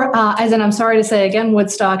 or as in, I'm sorry to say again,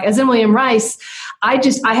 Woodstock, as in William Rice, I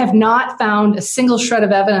have not found a single shred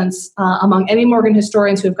of evidence among any Morgan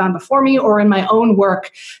historians who have gone before me or in my own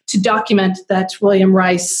work to document that William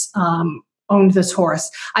Rice owned this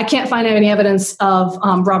horse. I can't find any evidence of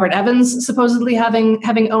Robert Evans supposedly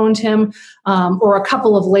having owned him, or a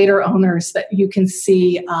couple of later owners that you can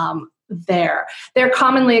see there. They're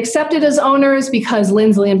commonly accepted as owners because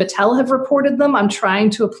Lindsley and Battelle have reported them. I'm trying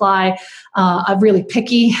to apply a really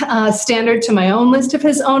picky standard to my own list of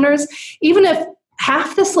his owners. Even if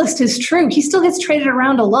half this list is true, he still gets traded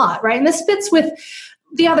around a lot, right? And this fits with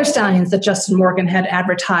the other stallions that Justin Morgan had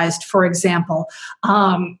advertised, for example.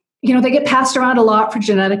 They get passed around a lot for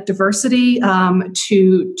genetic diversity,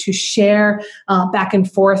 to share back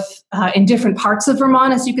and forth in different parts of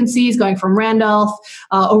Vermont. As you can see, he's going from Randolph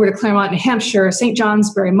over to Claremont, New Hampshire, St.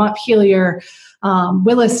 Johnsbury, Montpelier,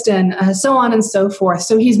 Williston, so on and so forth.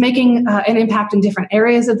 So he's making an impact in different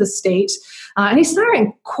areas of the state. And he's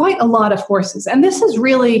siring quite a lot of horses. And this is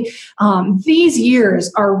really, these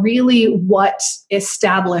years are really what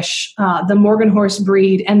establish the Morgan horse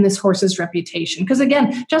breed and this horse's reputation. Because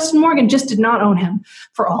again, Justin Morgan just did not own him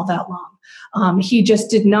for all that long. He just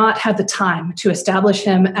did not have the time to establish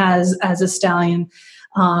him as a stallion,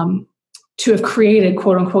 to have created,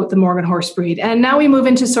 quote unquote, the Morgan horse breed. And now we move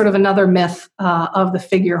into sort of another myth of the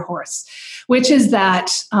figure horse, which is that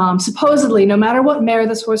supposedly, no matter what mare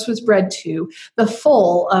this horse was bred to, the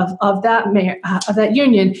foal of that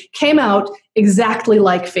union came out exactly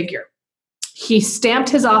like figure. He stamped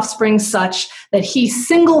his offspring such that he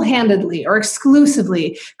single-handedly or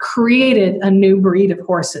exclusively created a new breed of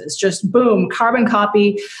horses. Just boom, carbon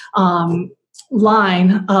copy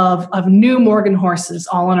line of new Morgan horses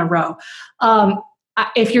all in a row.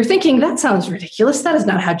 If you're thinking that sounds ridiculous, that is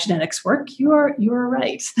not how genetics work. You are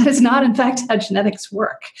right. That is not, in fact, how genetics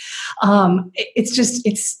work.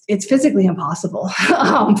 It's physically impossible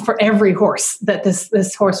for every horse that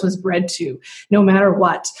this horse was bred to, no matter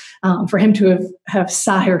what, for him to have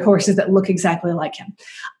sired horses that look exactly like him.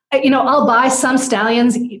 I'll buy some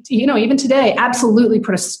stallions, even today, absolutely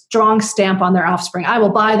put a strong stamp on their offspring. I will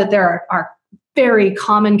buy that there are very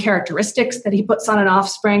common characteristics that he puts on an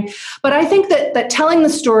offspring. But I think that telling the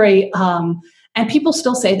story, and people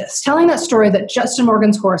still say this, telling that story that Justin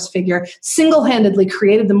Morgan's horse figure single-handedly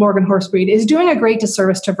created the Morgan horse breed is doing a great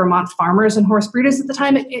disservice to Vermont farmers and horse breeders at the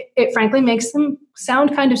time. It frankly makes them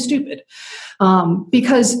sound kind of stupid.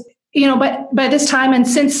 Because, by this time, and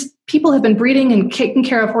since people have been breeding and taking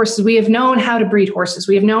care of horses, we have known how to breed horses.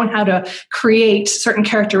 We have known how to create certain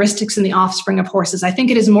characteristics in the offspring of horses. I think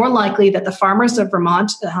it is more likely that the farmers of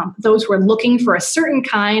Vermont, those who are looking for a certain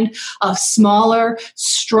kind of smaller,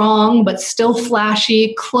 strong, but still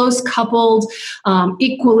flashy, close-coupled,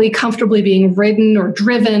 equally comfortably being ridden or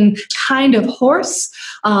driven kind of horse,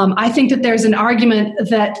 I think that there's an argument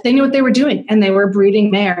that they knew what they were doing, and they were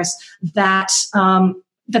breeding mares that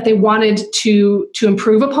they wanted to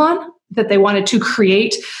improve upon, that they wanted to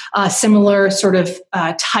create a similar sort of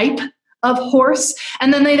type of horse.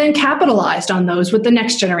 And then they capitalized on those with the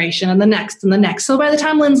next generation and the next and the next. So by the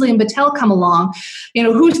time Lindsley and Battelle come along,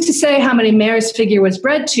 who's to say how many mares figure was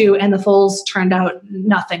bred to, and the foals turned out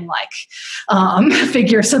nothing like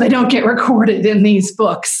figure, so they don't get recorded in these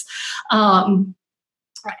books.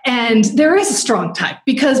 And there is a strong type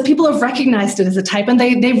because people have recognized it as a type, and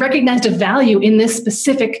they've recognized a value in this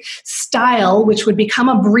specific style, which would become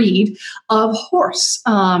a breed of horse.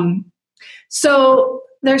 So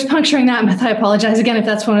there's puncturing that myth. I apologize again if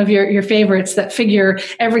that's one of your favorites, that figure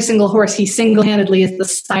every single horse he single-handedly is the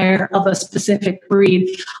sire of a specific breed.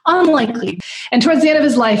 Unlikely. And towards the end of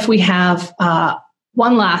his life, we have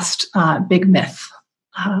one last big myth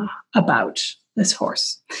about this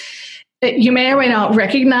horse. You may or may not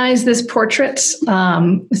recognize this portrait.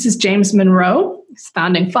 This is James Monroe, his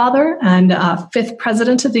founding father and fifth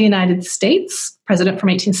president of the United States, president from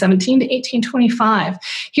 1817 to 1825.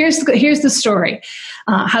 Here's the story,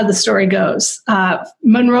 how the story goes.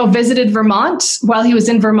 Monroe visited Vermont. While he was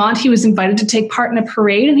in Vermont, he was invited to take part in a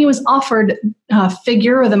parade, and he was offered a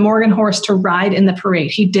figure of the Morgan horse to ride in the parade.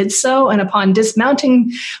 He did so, and upon dismounting,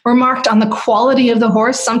 remarked on the quality of the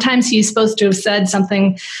horse. Sometimes he's supposed to have said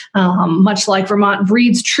something much like, "Vermont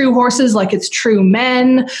breeds true horses like it's true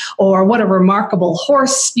men," or "What a remarkable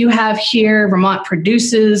horse you have here. Vermont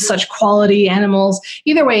produces such quality animals."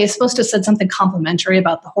 Either way, he's supposed to have said something complimentary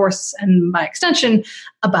about the horse, and by extension,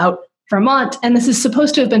 about Vermont. And this is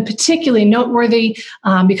supposed to have been particularly noteworthy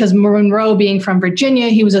because Monroe, being from Virginia,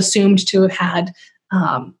 he was assumed to have had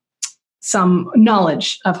some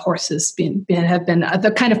knowledge of horses, have been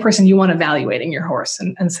the kind of person you want evaluating your horse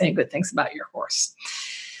and saying good things about your horse.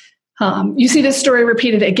 You see this story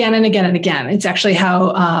repeated again and again and again. It's actually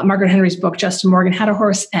how Margaret Henry's book, Justin Morgan Had a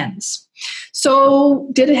Horse, ends. So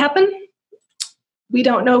did it happen? We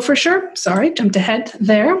don't know for sure. Sorry, jumped ahead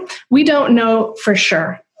there. We don't know for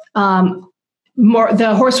sure.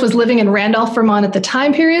 The horse was living in Randolph, Vermont at the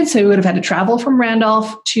time period, so he would have had to travel from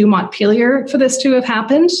Randolph to Montpelier for this to have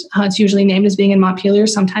happened. It's usually named as being in Montpelier,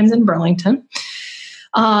 sometimes in Burlington.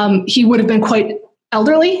 He would have been quite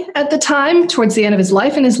elderly at the time, towards the end of his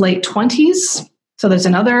life, in his late 20s. So there's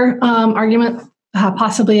another argument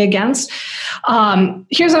possibly against.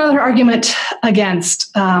 Here's another argument against.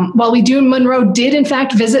 While Monroe did in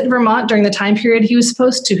fact visit Vermont during the time period he was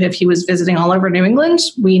supposed to, if he was visiting all over New England,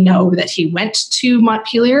 we know that he went to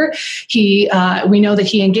Montpelier. We know that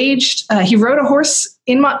he engaged, he rode a horse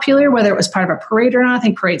in Montpelier, whether it was part of a parade or not. I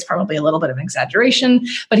think parade's probably a little bit of an exaggeration,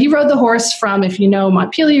 but he rode the horse from, if you know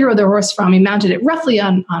Montpelier, he rode the horse from, he mounted it roughly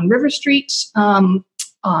on River Street,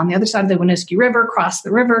 on the other side of the Winooski River, crossed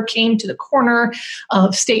the river, came to the corner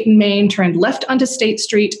of State and Main, turned left onto State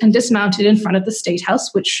Street, and dismounted in front of the State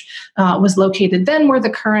House, which was located then where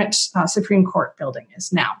the current Supreme Court building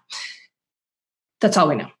is now. That's all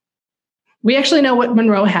we know. We actually know what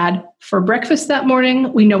Monroe had for breakfast that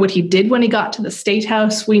morning. We know what he did when he got to the State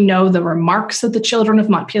House. We know the remarks that the children of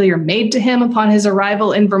Montpelier made to him upon his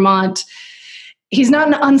arrival in Vermont. He's not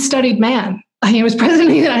an unstudied man. He was president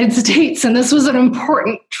of the United States, and this was an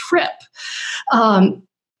important trip.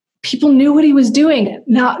 People knew what he was doing.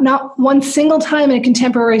 Not one single time in a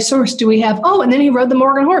contemporary source do we have, and then he rode the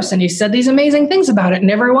Morgan horse, and he said these amazing things about it, and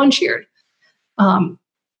everyone cheered.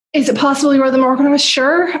 Is it possible he rode the Morgan horse?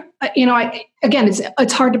 Sure.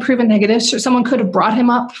 It's hard to prove a negative. So someone could have brought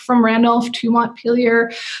him up from Randolph to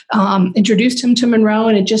Montpelier, introduced him to Monroe,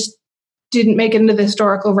 and it just didn't make it into the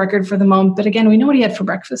historical record for the moment. But again, we know what he had for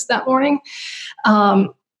breakfast that morning.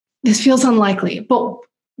 This feels unlikely. But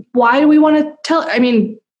why do we want to tell? I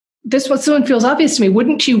mean, this what someone feels obvious to me.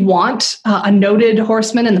 Wouldn't you want a noted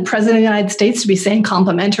horseman and the president of the United States to be saying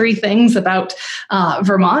complimentary things about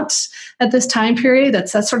Vermont at this time period?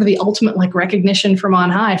 That's sort of the ultimate recognition from on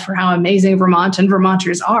high for how amazing Vermont and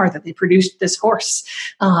Vermonters are, that they produced this horse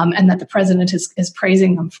and that the president is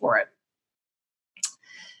praising them for it.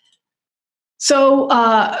 So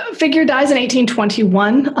Figure dies in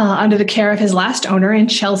 1821 under the care of his last owner in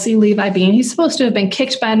Chelsea, Levi Bean. He's supposed to have been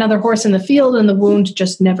kicked by another horse in the field, and the wound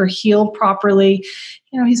just never healed properly.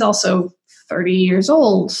 He's also 30 years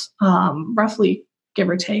old, roughly, give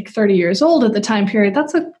or take, 30 years old at the time period.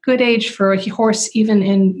 That's a good age for a horse, even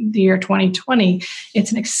in the year 2020.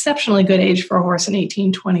 It's an exceptionally good age for a horse in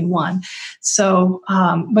 1821. So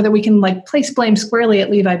whether we can place blame squarely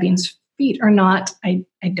at Levi Bean's feet or not, I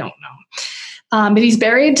don't know. But he's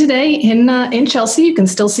buried today in Chelsea. You can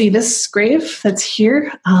still see this grave that's here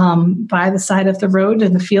by the side of the road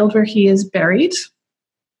in the field where he is buried.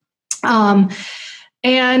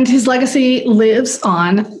 And his legacy lives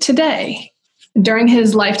on today. During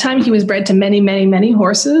his lifetime, he was bred to many, many, many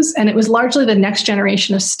horses, and it was largely the next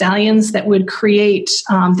generation of stallions that would create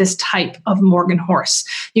this type of Morgan horse.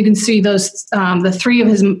 You can see those, the three of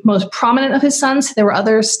his most prominent of his sons. There were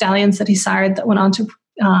other stallions that he sired that went on to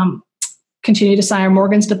continue to sire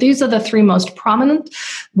Morgans, but these are the three most prominent.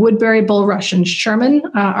 Woodbury, Bulrush, and Sherman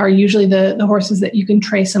are usually the horses that you can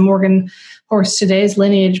trace a Morgan horse today's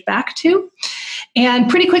lineage back to. And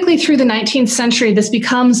pretty quickly through the 19th century, this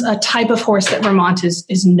becomes a type of horse that Vermont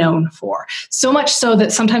is known for. So much so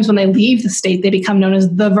that sometimes when they leave the state, they become known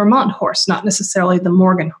as the Vermont horse, not necessarily the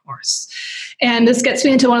Morgan horse. And this gets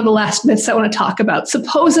me into one of the last myths I want to talk about.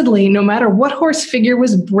 Supposedly, no matter what horse Figure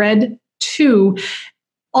was bred to,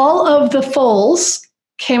 all of the foals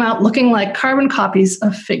came out looking like carbon copies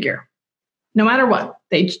of Figure. No matter what,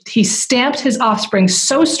 he stamped his offspring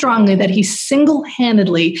so strongly that he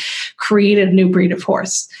single-handedly created a new breed of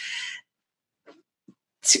horse.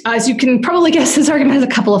 As you can probably guess, this argument has a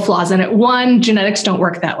couple of flaws in it. One, genetics don't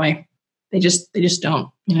work that way. They just don't.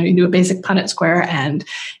 You do a basic Punnett square and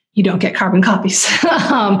you don't get carbon copies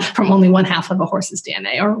from only one half of a horse's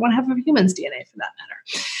DNA or one half of a human's DNA for that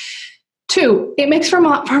matter. Two, it makes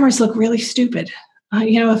Vermont farmers look really stupid.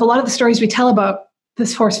 If a lot of the stories we tell about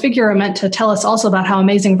this horse Figure are meant to tell us also about how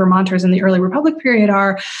amazing Vermonters in the early Republic period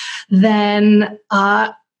are, then,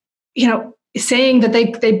 saying that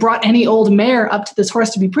they brought any old mare up to this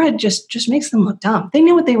horse to be bred just makes them look dumb. They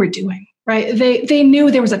knew what they were doing, right? They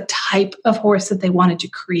knew there was a type of horse that they wanted to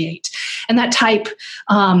create. And that type,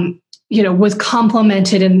 was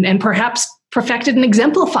complemented and perhaps perfected and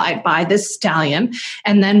exemplified by this stallion,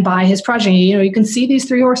 and then by his progeny. You can see these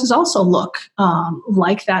 3 horses also look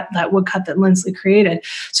like that woodcut that Lindsley created.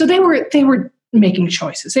 So they were making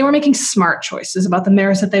choices. They were making smart choices about the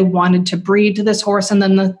mares that they wanted to breed to this horse, and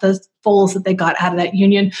then the foals that they got out of that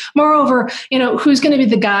union. Moreover, who's going to be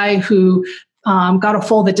the guy who got a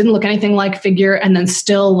foal that didn't look anything like Figure, and then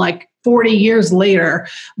still, like 40 years later,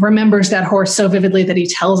 remembers that horse so vividly that he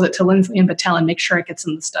tells it to Lindsley and Battelle and makes sure it gets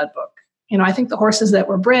in the stud book. I think the horses that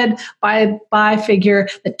were bred by Figure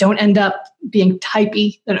that don't end up being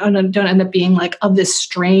typey, that don't end up being like of this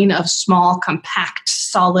strain of small, compact,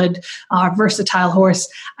 solid, versatile horse,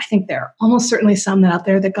 I think there are almost certainly some that out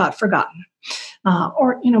there that got forgotten,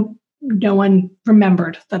 or no one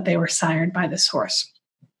remembered that they were sired by this horse.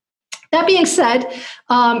 That being said,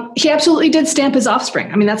 he absolutely did stamp his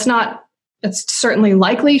offspring. I mean, that's certainly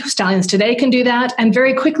likely. Stallions today can do that. And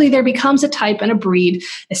very quickly there becomes a type and a breed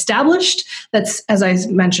established that's, as I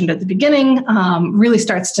mentioned at the beginning, really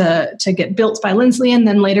starts to get built by Lindsley, and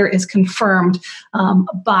then later is confirmed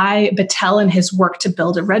by Battelle in his work to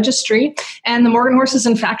build a registry. And the Morgan horse is,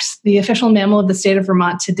 in fact, the official mammal of the state of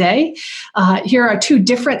Vermont today. Here are 2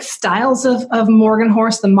 different styles of Morgan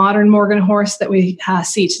horse. The modern Morgan horse that we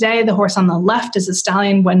see today, the horse on the left is a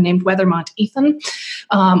stallion one named Weathermont Ethan,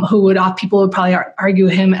 people would probably argue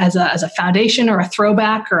him as a foundation or a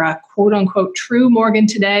throwback or a quote unquote true Morgan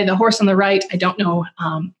today. The horse on the right, I don't know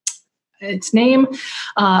its name,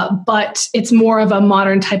 but it's more of a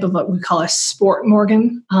modern type of what we call a sport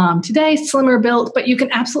Morgan today, slimmer built, but you can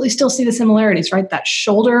absolutely still see the similarities, right? That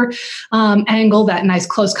shoulder angle, that nice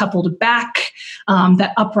close coupled back,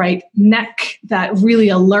 that upright neck, that really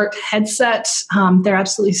alert headset. They're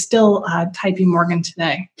absolutely still typey Morgan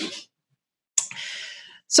today.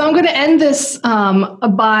 So I'm going to end this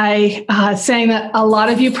by saying that a lot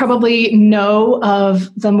of you probably know of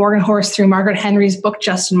the Morgan horse through Margaret Henry's book,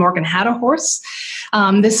 Justin Morgan Had a Horse.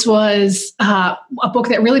 This was a book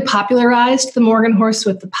that really popularized the Morgan horse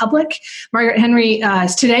with the public. Margaret Henry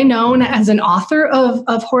is today known as an author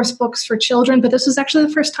of horse books for children, but this was actually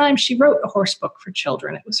the first time she wrote a horse book for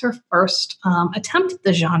children. It was her first attempt at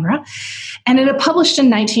the genre, and it was published in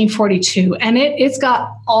 1942. And it's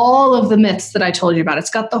got all of the myths that I told you about. It's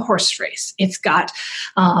got the horse race. It's got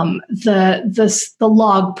the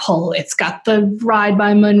log pull. It's got the ride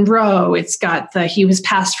by Monroe. It's got he was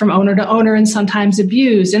passed from owner to owner and sometimes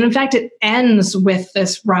abused. And in fact, it ends with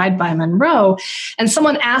this ride by Monroe. And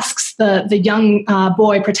someone asks the young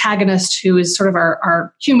boy protagonist, who is sort of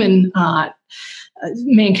our human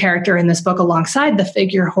main character in this book alongside the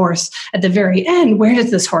Figure horse at the very end, where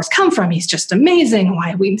does this horse come from? He's just amazing.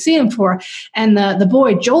 Why we see him for? And the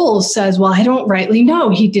boy Joel says, well, I don't rightly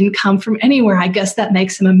know. He didn't come from anywhere. I guess that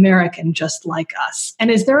makes him American, just like us.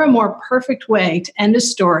 And is there a more perfect way to end a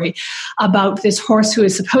story about this horse who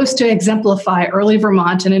is supposed to exemplify early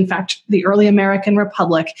Vermont and, in fact, the early American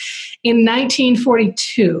Republic in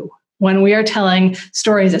 1942? When we are telling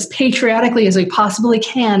stories as patriotically as we possibly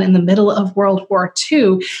can in the middle of World War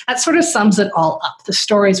II, that sort of sums it all up. The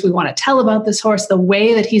stories we want to tell about this horse, the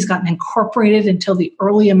way that he's gotten incorporated into the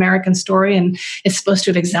early American story and is supposed to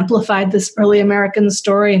have exemplified this early American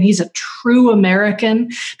story. And he's a true American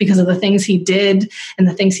because of the things he did and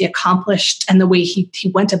the things he accomplished and the way he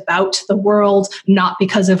went about the world, not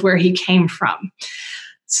because of where he came from.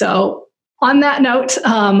 So, on that note,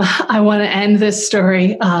 I want to end this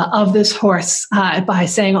story of this horse by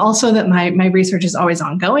saying also that my research is always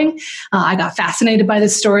ongoing. I got fascinated by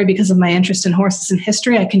this story because of my interest in horses and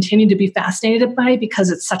history. I continue to be fascinated by it because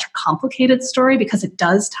it's such a complicated story, because it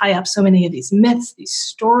does tie up so many of these myths, these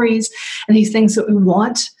stories, and these things that we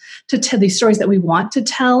want to tell, these stories that we want to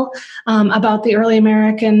tell about the early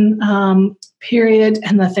American period,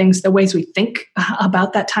 and the ways we think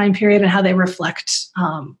about that time period and how they reflect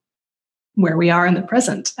where we are in the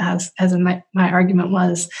present, as in my argument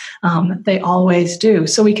was, they always do.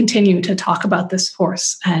 So we continue to talk about this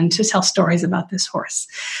horse and to tell stories about this horse,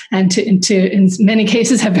 and to in many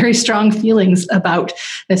cases have very strong feelings about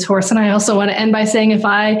this horse. And I also want to end by saying, if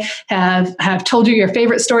I have told you your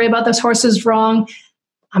favorite story about this horse is wrong,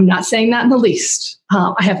 I'm not saying that in the least.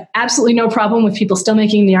 I have absolutely no problem with people still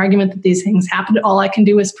making the argument that these things happened. All I can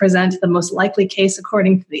do is present the most likely case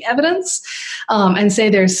according to the evidence, and say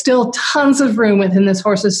there's still tons of room within this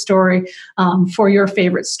horse's story for your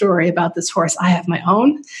favorite story about this horse. I have my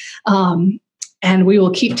own. And we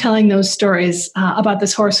will keep telling those stories about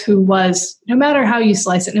this horse who was, no matter how you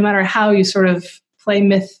slice it, no matter how you sort of play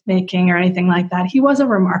myth making or anything like that, he was a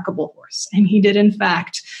remarkable horse. And he did, in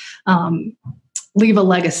fact, leave a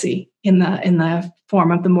legacy in the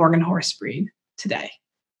form of the Morgan horse breed today.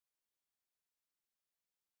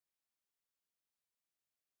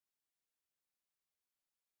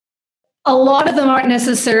 A lot of them aren't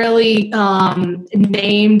necessarily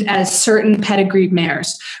named as certain pedigreed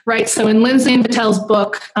mares, right? So in Lindsay and Patel's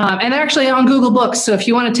book, and they're actually on Google Books, so if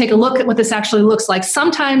you want to take a look at what this actually looks like,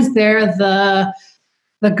 sometimes they're the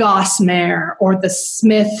Goss mare or the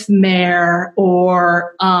Smith mare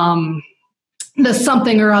or the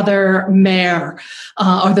something or other mare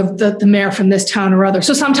or the mare from this town or other.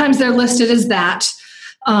 So sometimes they're listed as that.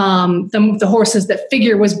 The horses that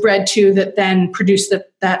Figure was bred to that then produced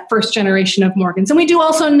that first generation of Morgans. And we do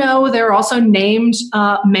also know there are also named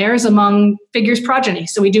mares among Figure's progeny.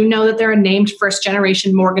 So we do know that there are named first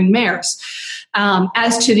generation Morgan mares.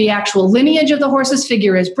 As to the actual lineage of the horses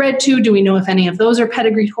Figure is bred to, do we know if any of those are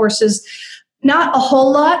pedigreed horses? Not a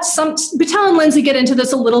whole lot. Patel and Lindsay get into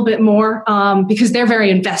this a little bit more because they're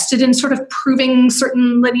very invested in sort of proving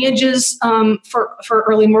certain lineages for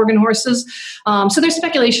early Morgan horses. So there's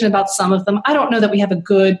speculation about some of them. I don't know that we have a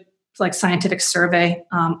good scientific survey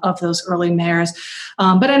of those early mares.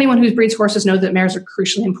 But anyone who breeds horses knows that mares are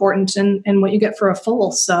crucially important in what you get for a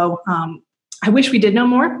foal. So I wish we did know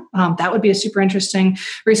more. That would be a super interesting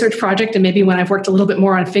research project. And maybe when I've worked a little bit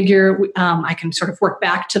more on Figure, I can sort of work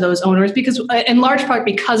back to those owners because in large part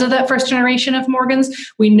because of that first generation of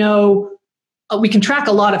Morgans, we know we can track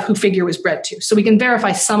a lot of who Figure was bred to. So we can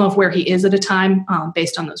verify some of where he is at a time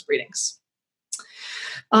based on those breedings.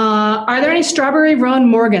 Are there any Strawberry Roan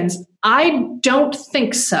Morgans? I don't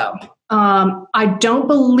think so. I don't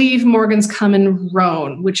believe Morgans come in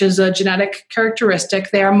roan, which is a genetic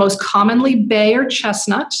characteristic. They are most commonly bay or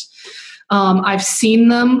chestnut. I've seen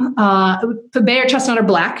them. The bay or chestnut are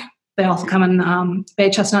black. They also come in bay,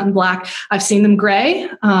 chestnut, and black. I've seen them gray.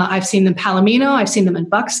 I've seen them palomino. I've seen them in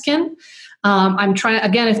buckskin. I'm trying,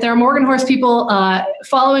 again, if there are Morgan horse people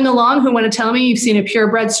following along who want to tell me you've seen a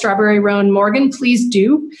purebred Strawberry Roan Morgan, please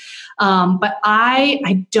do. But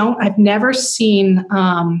I've never seen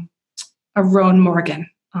a Roan Morgan.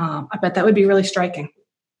 I bet that would be really striking.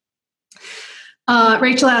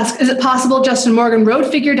 Rachel asks, is it possible Justin Morgan rode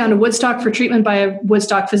Figure down to Woodstock for treatment by a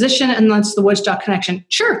Woodstock physician, and that's the Woodstock connection?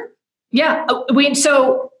 Sure. Yeah. It wouldn't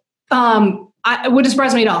surprise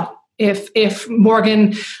me at all if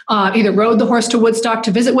Morgan either rode the horse to Woodstock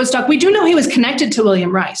to visit Woodstock. We do know he was connected to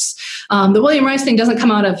William Rice. The William Rice thing doesn't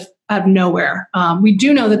come out of nowhere. We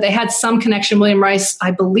do know that they had some connection. William Rice,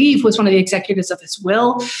 I believe, was one of the executors of his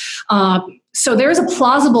will. So there is a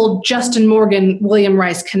plausible Justin Morgan-William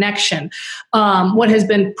Rice connection. What has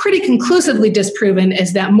been pretty conclusively disproven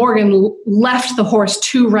is that Morgan left the horse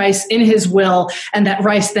to Rice in his will, and that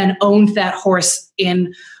Rice then owned that horse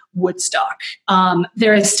in Woodstock.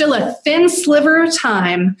 There is still a thin sliver of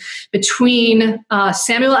time between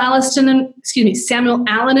Samuel Allen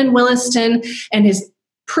in Williston and his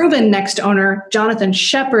proven next owner, Jonathan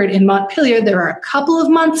Shepard in Montpelier. There are a couple of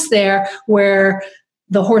months there where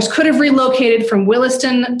the horse could have relocated from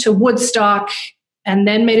Williston to Woodstock and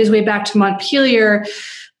then made his way back to Montpelier.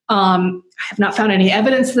 I have not found any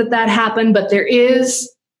evidence that happened, but there is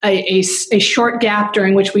a short gap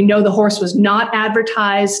during which we know the horse was not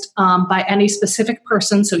advertised by any specific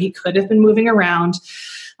person, so he could have been moving around.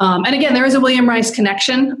 And again, there is a William Rice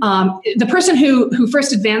connection. The person who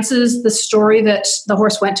first advances the story that the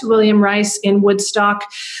horse went to William Rice in Woodstock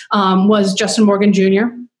was Justin Morgan Jr.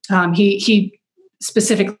 He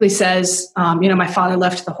specifically says, my father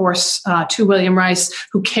left the horse to William Rice,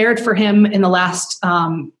 who cared for him in the last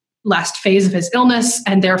phase of his illness,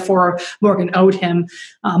 and therefore Morgan owed him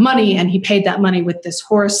money, and he paid that money with this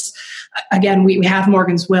horse. Again, we have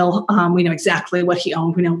Morgan's will. We know exactly what he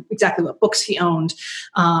owned. We know exactly what books he owned,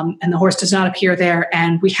 and the horse does not appear there.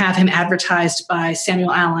 And we have him advertised by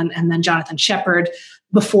Samuel Allen and then Jonathan Shepard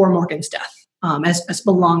before Morgan's death as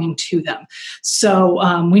belonging to them.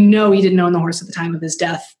 So we know he didn't own the horse at the time of his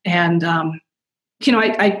death. And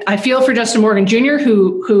I feel for Justin Morgan Jr.,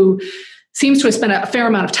 who seems to have spent a fair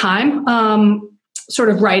amount of time sort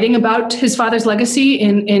of writing about his father's legacy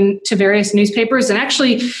to various newspapers, and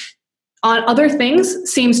actually on other things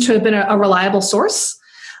seems to have been a reliable source.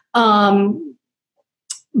 But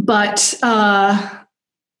on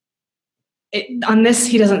this,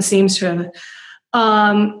 he doesn't seem to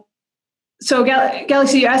have. So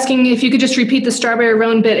Galaxy, you're asking if you could just repeat the Strawberry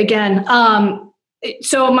Roan bit again.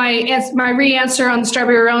 So my re-answer on the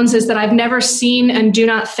Strawberry Roans is that I've never seen and do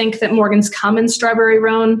not think that Morgans come in Strawberry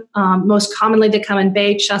Roan. Most commonly, they come in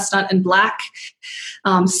bay, chestnut, and black.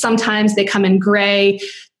 Sometimes they come in gray.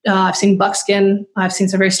 I've seen buckskin. I've seen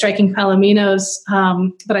some very striking palominos,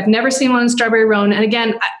 but I've never seen one in Strawberry Roan. And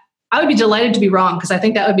again, I would be delighted to be wrong because I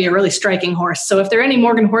think that would be a really striking horse. So if there are any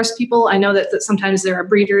Morgan horse people, I know that sometimes there are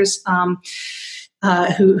breeders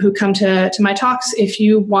who come to my talks. If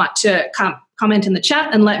you want to comment in the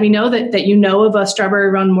chat and let me know that you know of a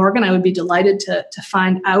strawberry run Morgan. I would be delighted to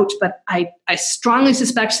find out. But I strongly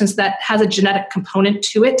suspect, since that has a genetic component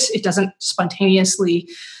to it, it doesn't spontaneously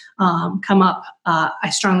come up.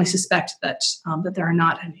 I strongly suspect that there are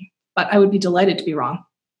not any. But I would be delighted to be wrong,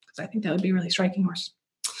 because I think that would be a really striking horse.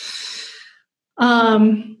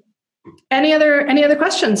 Any other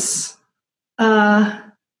questions?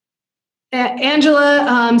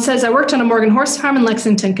 Angela says, I worked on a Morgan horse farm in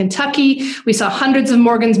Lexington, Kentucky. We saw hundreds of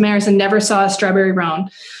Morgan's mares and never saw a strawberry roan.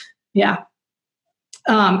 Yeah.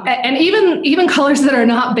 And even colors that are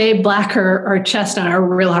not babe black or chestnut are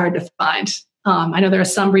real hard to find. I know there are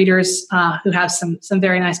some breeders who have some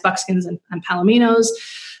very nice buckskins and palominos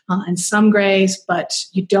and some grays, but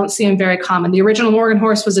you don't see them very common. The original Morgan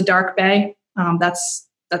horse was a dark bay.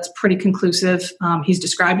 That's pretty conclusive. He's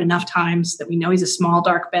described enough times that we know he's a small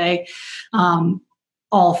dark bay.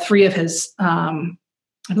 All three of his,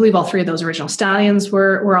 I believe all three of those original stallions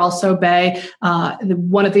were also bay.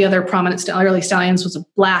 One of the other prominent early stallions was a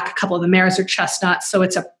black. A couple of the mares are chestnut. So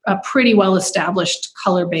it's a pretty well-established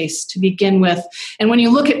color base to begin with. And when you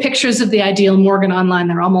look at pictures of the ideal Morgan online,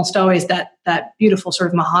 they're almost always that beautiful sort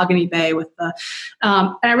of mahogany bay with the,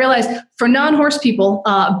 and I realize for non-horse people,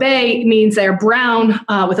 bay means they're brown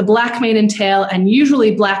with a black mane and tail, and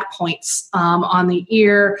usually black points on the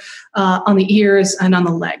ears and on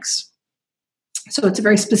the legs. So it's a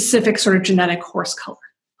very specific sort of genetic horse color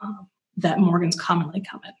that Morgans commonly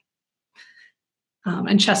come in.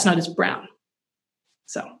 And chestnut is brown.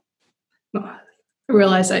 So I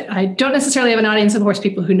realize I don't necessarily have an audience of horse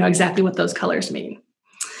people who know exactly what those colors mean.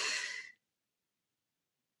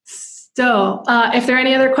 So if there are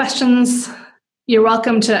any other questions, you're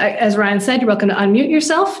welcome to, as Ryan said, you're welcome to unmute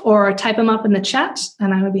yourself or type them up in the chat,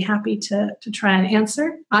 and I would be happy to try and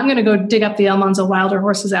answer. I'm going to go dig up the Almanza Wilder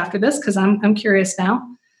horses after this because I'm curious now.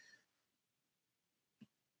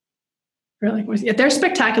 Really, yeah, they're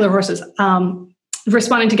spectacular horses.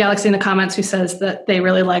 Responding to Galaxy in the comments, who says that they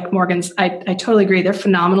really like Morgans, I totally agree. They're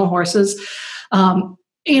phenomenal horses.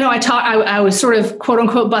 I was sort of quote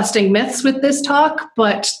unquote busting myths with this talk,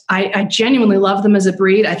 but I genuinely love them as a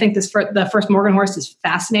breed. I think the first Morgan horse is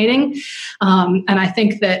fascinating. And I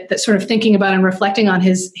think that sort of thinking about and reflecting on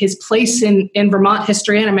his place in Vermont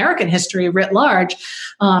history and American history writ large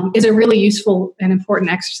is a really useful and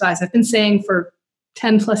important exercise. I've been saying for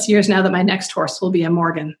 10 plus years now that my next horse will be a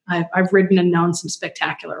Morgan. I've ridden and known some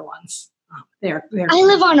spectacular ones. I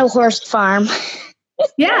live on a horse farm.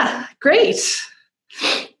 Yeah, great.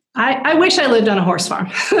 I wish I lived on a horse farm,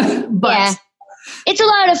 but yeah, it's a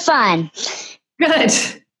lot of fun.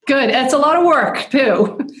 Good. It's a lot of work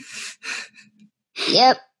too.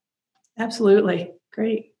 Yep. Absolutely.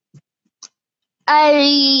 Great.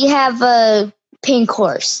 I have a pink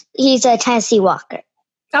horse. He's a Tennessee Walker.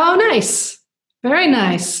 Oh, nice. Very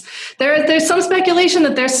nice. There's some speculation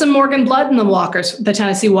that there's some Morgan blood in the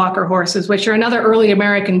Tennessee Walker horses, which are another early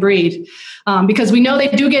American breed, because we know they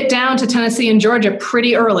do get down to Tennessee and Georgia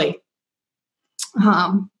pretty early.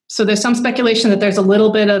 So there's some speculation that there's a little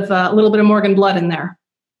bit of Morgan blood in there.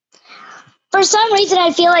 For some reason,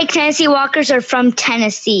 I feel like Tennessee Walkers are from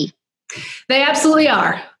Tennessee. They absolutely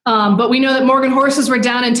are. But we know that Morgan horses were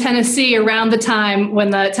down in Tennessee around the time when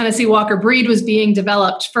the Tennessee Walker breed was being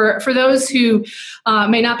developed. For those who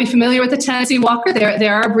may not be familiar with the Tennessee Walker, they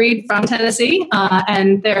are a breed from Tennessee,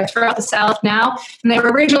 and they're throughout the South now. And they were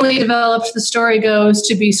originally developed, the story goes,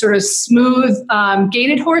 to be sort of smooth,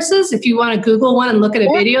 gaited horses. If you want to Google one and look at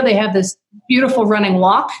a video, they have this beautiful running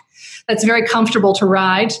walk that's very comfortable to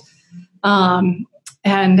ride. And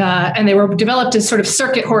they were developed as sort of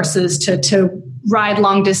circuit horses to ride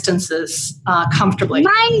long distances comfortably.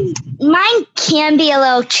 Mine can be a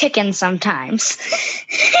little chicken sometimes.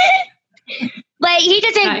 But he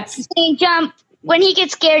doesn't jump. When he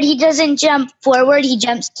gets scared, he doesn't jump forward. He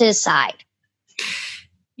jumps to the side.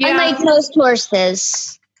 Yeah. Unlike most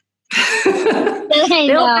horses.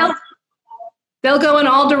 They'll go in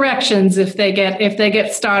all directions if they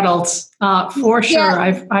get startled. For sure.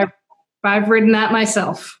 Yeah. I've ridden that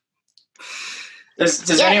myself.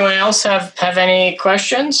 Does anyone else have any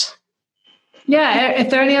questions? Yeah,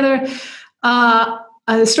 if there are any other,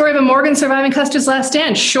 the story of a Morgan surviving Custer's last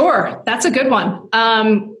stand. Sure, that's a good one.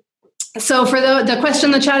 So for the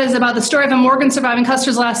question in the chat is about the story of a Morgan surviving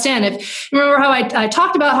Custer's last stand. If you remember how I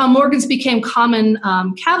talked about how Morgans became common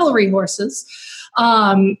cavalry horses.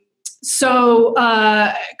 So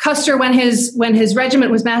Custer, when his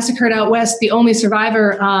regiment was massacred out west, the only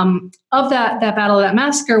survivor of that battle, that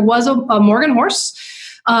massacre, was a Morgan horse.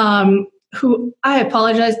 Who, I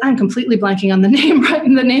apologize, I'm completely blanking on the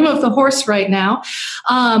name of the horse right now.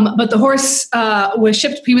 But the horse was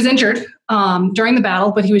shipped. He was injured during the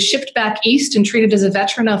battle, but he was shipped back east and treated as a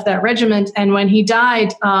veteran of that regiment. And when he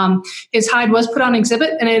died, his hide was put on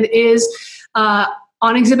exhibit, and it is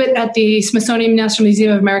on exhibit at the Smithsonian National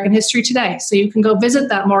Museum of American History today. So you can go visit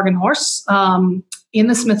that Morgan horse in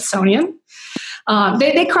the Smithsonian.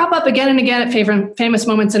 They crop up again and again at famous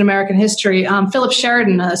moments in American history. Philip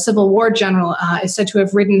Sheridan, a Civil War general, is said to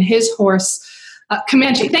have ridden his horse,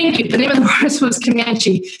 Comanche. Thank you. The name of the horse was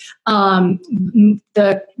Comanche,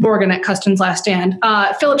 the Morgan at Gustin's last stand.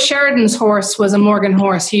 Philip Sheridan's horse was a Morgan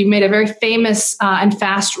horse. He made a very famous and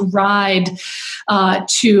fast ride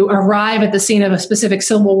to arrive at the scene of a specific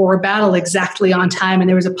Civil War battle exactly on time. And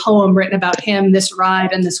there was a poem written about him, this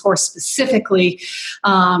ride, and this horse specifically,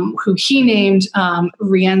 who he named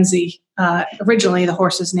Rienzi. Originally, the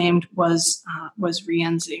horse's name was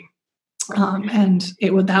Rienzi. And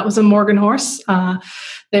that was a Morgan horse.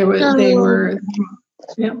 They were,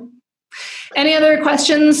 yeah. Any other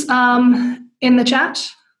questions in the chat?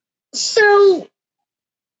 So,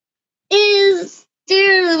 is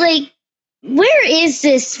there where is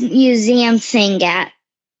this museum thing at?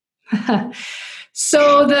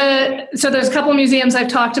 So there's a couple of museums I've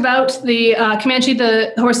talked about. The Comanche,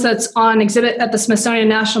 the horse that's on exhibit at the Smithsonian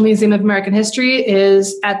National Museum of American History,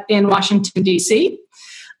 is in Washington, D.C.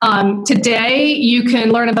 Today, you can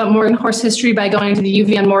learn about Morgan horse history by going to the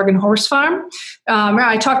UVM Morgan Horse Farm.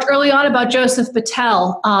 I talked early on about Joseph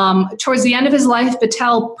Battelle. Towards the end of his life,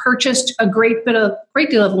 Battelle purchased a great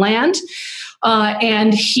deal of land,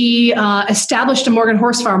 and he established a Morgan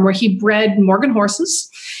horse farm where he bred Morgan horses.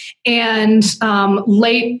 And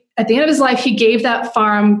at the end of his life, he gave that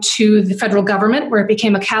farm to the federal government, where it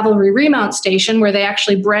became a cavalry remount station, where they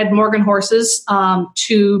actually bred Morgan horses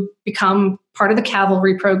to become part of the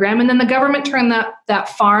cavalry program. And then the government turned that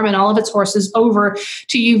farm and all of its horses over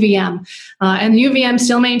to UVM. And UVM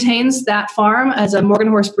still maintains that farm as a Morgan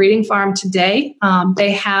horse breeding farm today.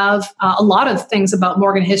 They have a lot of things about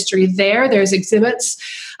Morgan history there. There's exhibits.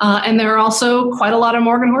 And there are also quite a lot of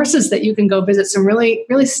Morgan horses that you can go visit, some really,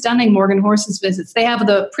 really stunning Morgan horses visits. They have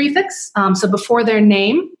the prefix, so before their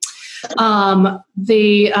name, the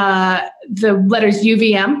letters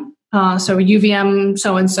UVM. So UVM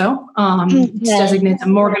so-and-so designates a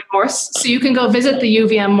Morgan horse. So you can go visit the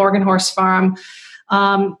UVM Morgan Horse Farm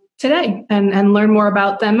today and learn more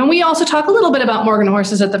about them. And we also talk a little bit about Morgan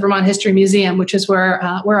horses at the Vermont History Museum, which is where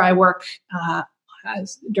I work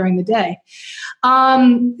during the day.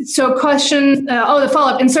 So question, the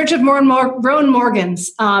follow-up, in search of roan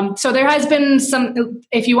Morgans. So there has been some,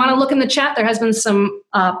 if you want to look in the chat, there has been some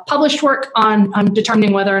published work on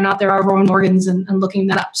determining whether or not there are roan Morgans and looking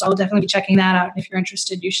that up. So I'll definitely be checking that out. If you're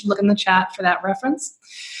interested, you should look in the chat for that reference.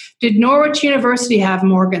 Did Norwich University have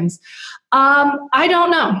Morgans? I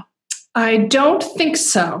don't know. I don't think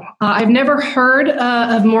so. I've never heard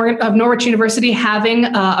of Norwich University having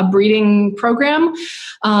a breeding program.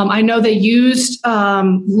 I know they used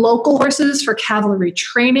local horses for cavalry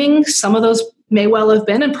training. Some of those may well have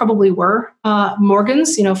been and probably were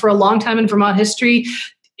Morgans. For a long time in Vermont history,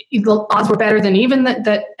 the odds were better than even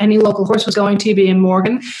that any local horse was going to be a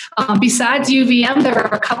Morgan. Besides UVM, there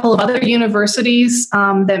are a couple of other universities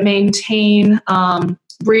that maintain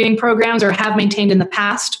breeding programs or have maintained in the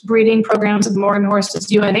past breeding programs of Morgan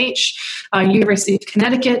horses. UNH, University of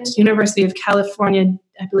Connecticut, University of California,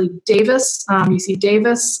 I believe Davis, UC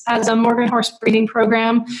Davis has a Morgan horse breeding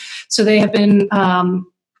program. So they have been, and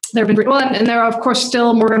there are of course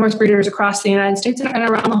still Morgan horse breeders across the United States and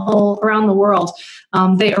around the world.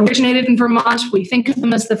 They originated in Vermont. We think of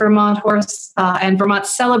them as the Vermont horse, and Vermont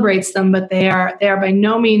celebrates them, but they are by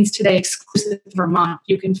no means today exclusive to Vermont.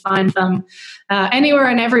 You can find them anywhere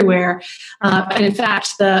and everywhere. And in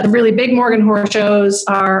fact, the really big Morgan horse shows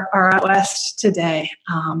are out west today.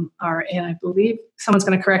 And I believe someone's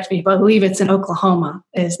going to correct me, but I believe it's in Oklahoma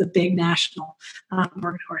is the big national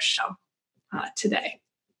Morgan horse show today.